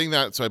of getting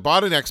that, so I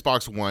bought an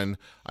Xbox One,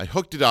 I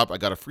hooked it up, I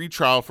got a free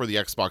trial for the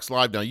Xbox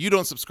Live. Now, you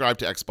don't subscribe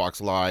to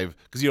Xbox Live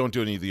because you don't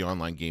do any of the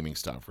online gaming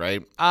stuff,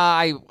 right? We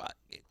have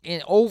in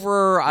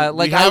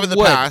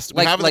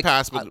the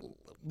past, but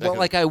Well,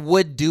 like I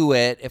would do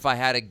it if I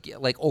had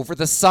over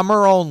the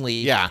summer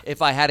only. Yeah.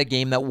 If I had a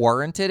game that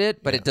warranted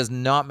it, but it does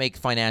not make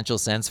financial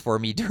sense for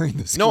me during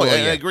the school year.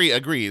 No, I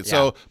agree. Yeah.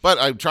 So, but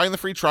I'm trying the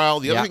free trial.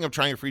 The other thing I'm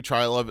trying a free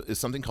trial of is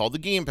something called the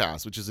Game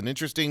Pass, which is an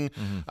interesting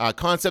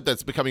concept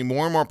that's becoming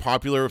more and more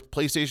popular.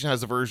 PlayStation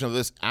has a version of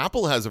this.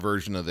 Apple has a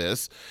version of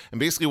this. And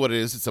basically what it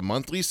is, it's a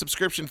monthly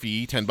subscription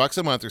fee, $10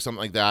 a month or something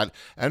like that.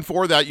 And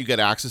for that, you get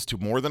access to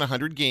more than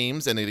 100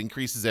 games, and it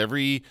increases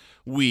every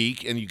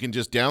week. And you can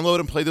just download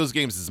and play those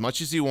games as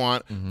much as you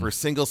want for a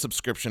single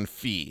subscription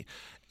fee.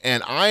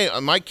 And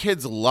my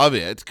kids love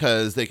it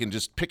because they can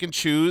just pick and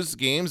choose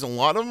games. And a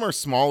lot of them are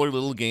smaller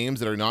little games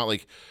that are not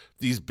like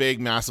these big,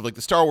 massive, like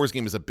the Star Wars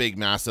game is a big,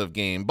 massive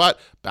game, but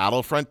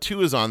Battlefront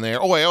 2 is on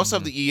there. Oh, I also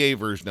have the EA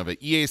version of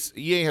it.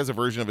 EA has a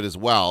version of it as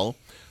well.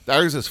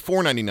 Theirs is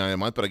 $4.99 a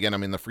month, but again,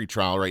 I'm in the free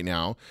trial right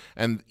now.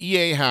 And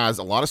EA has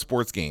a lot of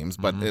sports games,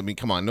 but I mean,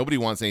 come on, nobody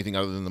wants anything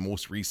other than the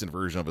most recent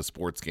version of a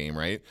sports game,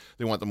 right?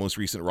 They want the most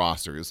recent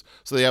rosters.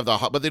 So they have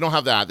but they don't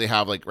have that. They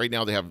have right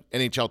now they have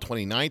NHL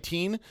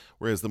 2019,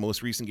 whereas the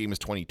most recent game is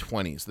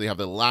 2020. So they have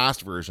the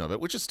last version of it,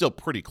 which is still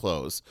pretty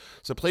close.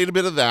 So I played a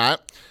bit of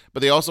that,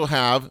 but they also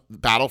have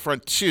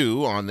Battlefront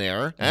 2 on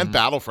there and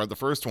Battlefront, the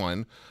first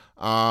one.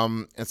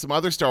 And some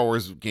other Star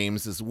Wars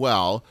games as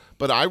well.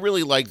 But I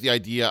really like the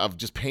idea of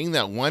just paying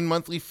that one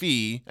monthly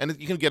fee, and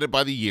you can get it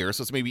by the year.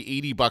 So it's maybe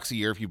 $80 a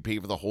year if you pay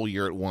for the whole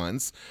year at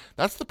once.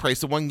 That's the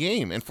price of one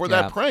game. And for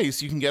that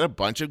price, you can get a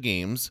bunch of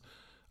games.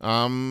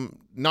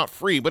 Not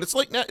free, but it's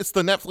it's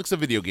the Netflix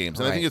of video games,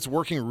 and I think it's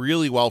working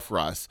really well for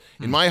us.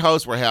 In my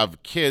house, where I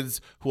have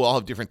kids who all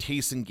have different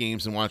tastes in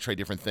games and want to try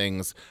different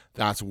things,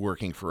 that's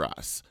working for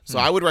us. So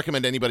I would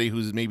recommend anybody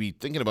who's maybe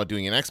thinking about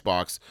doing an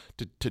Xbox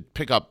to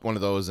pick up one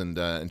of those and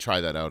try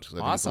that out. I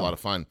think it's a lot of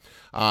fun.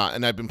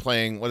 And I've been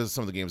playing. What are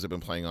some of the games I've been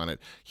playing on it?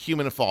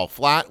 Human Fall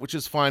Flat, which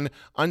is fun.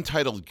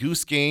 Untitled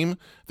Goose Game.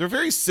 They're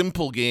very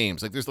simple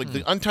games. Like there's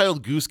the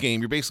Untitled Goose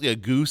Game. You're basically a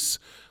goose.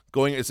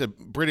 It's a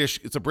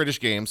British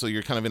game, so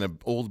you're kind of in an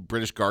old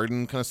British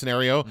garden kind of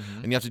scenario,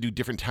 and you have to do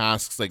different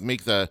tasks, like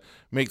make the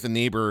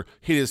neighbor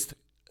hit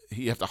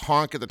you have to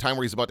honk at the time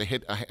where he's about to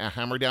hit a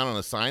hammer down on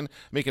a sign,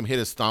 make him hit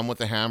his thumb with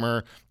the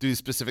hammer, do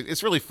specific.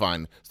 It's really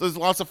fun. So there's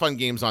lots of fun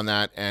games on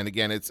that, and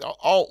again, it's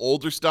all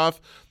older stuff.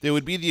 They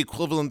would be the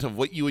equivalent of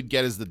what you would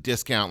get as the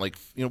discount, like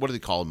what do they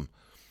call them?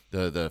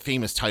 The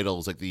famous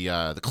titles, like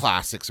the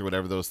classics or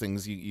whatever, those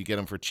things you get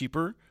them for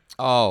cheaper.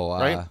 Oh,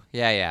 right?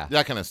 Yeah.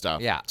 That kind of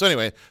stuff. Yeah. So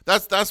anyway,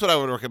 that's what I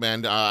would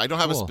recommend. I don't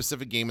have a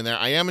specific game in there.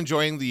 I am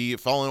enjoying the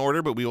Fallen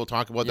Order, but we will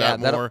talk about that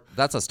more.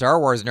 That's a Star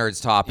Wars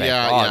Nerds topic.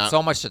 Yeah. It's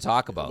so much to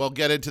talk about. We'll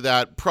get into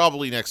that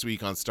probably next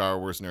week on Star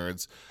Wars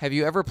Nerds. Have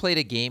you ever played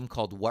a game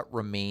called What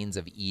Remains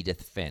of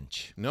Edith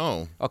Finch?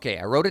 No. Okay,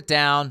 I wrote it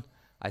down.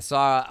 I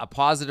saw a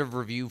positive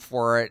review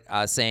for it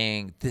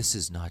saying, this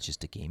is not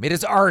just a game. It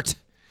is art.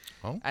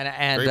 Oh,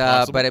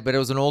 but it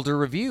was an older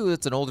review.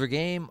 It's an older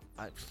game.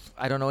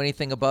 I don't know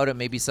anything about it.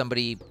 Maybe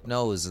somebody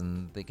knows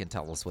and they can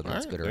tell us whether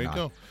it's good or not. There you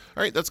go. All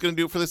right, that's going to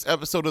do it for this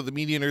episode of the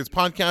Media Nerds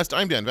Podcast.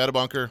 I'm Dan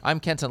Vadabonker. I'm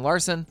Kenton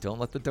Larson. Don't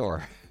let the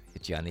door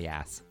hit you on the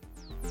ass.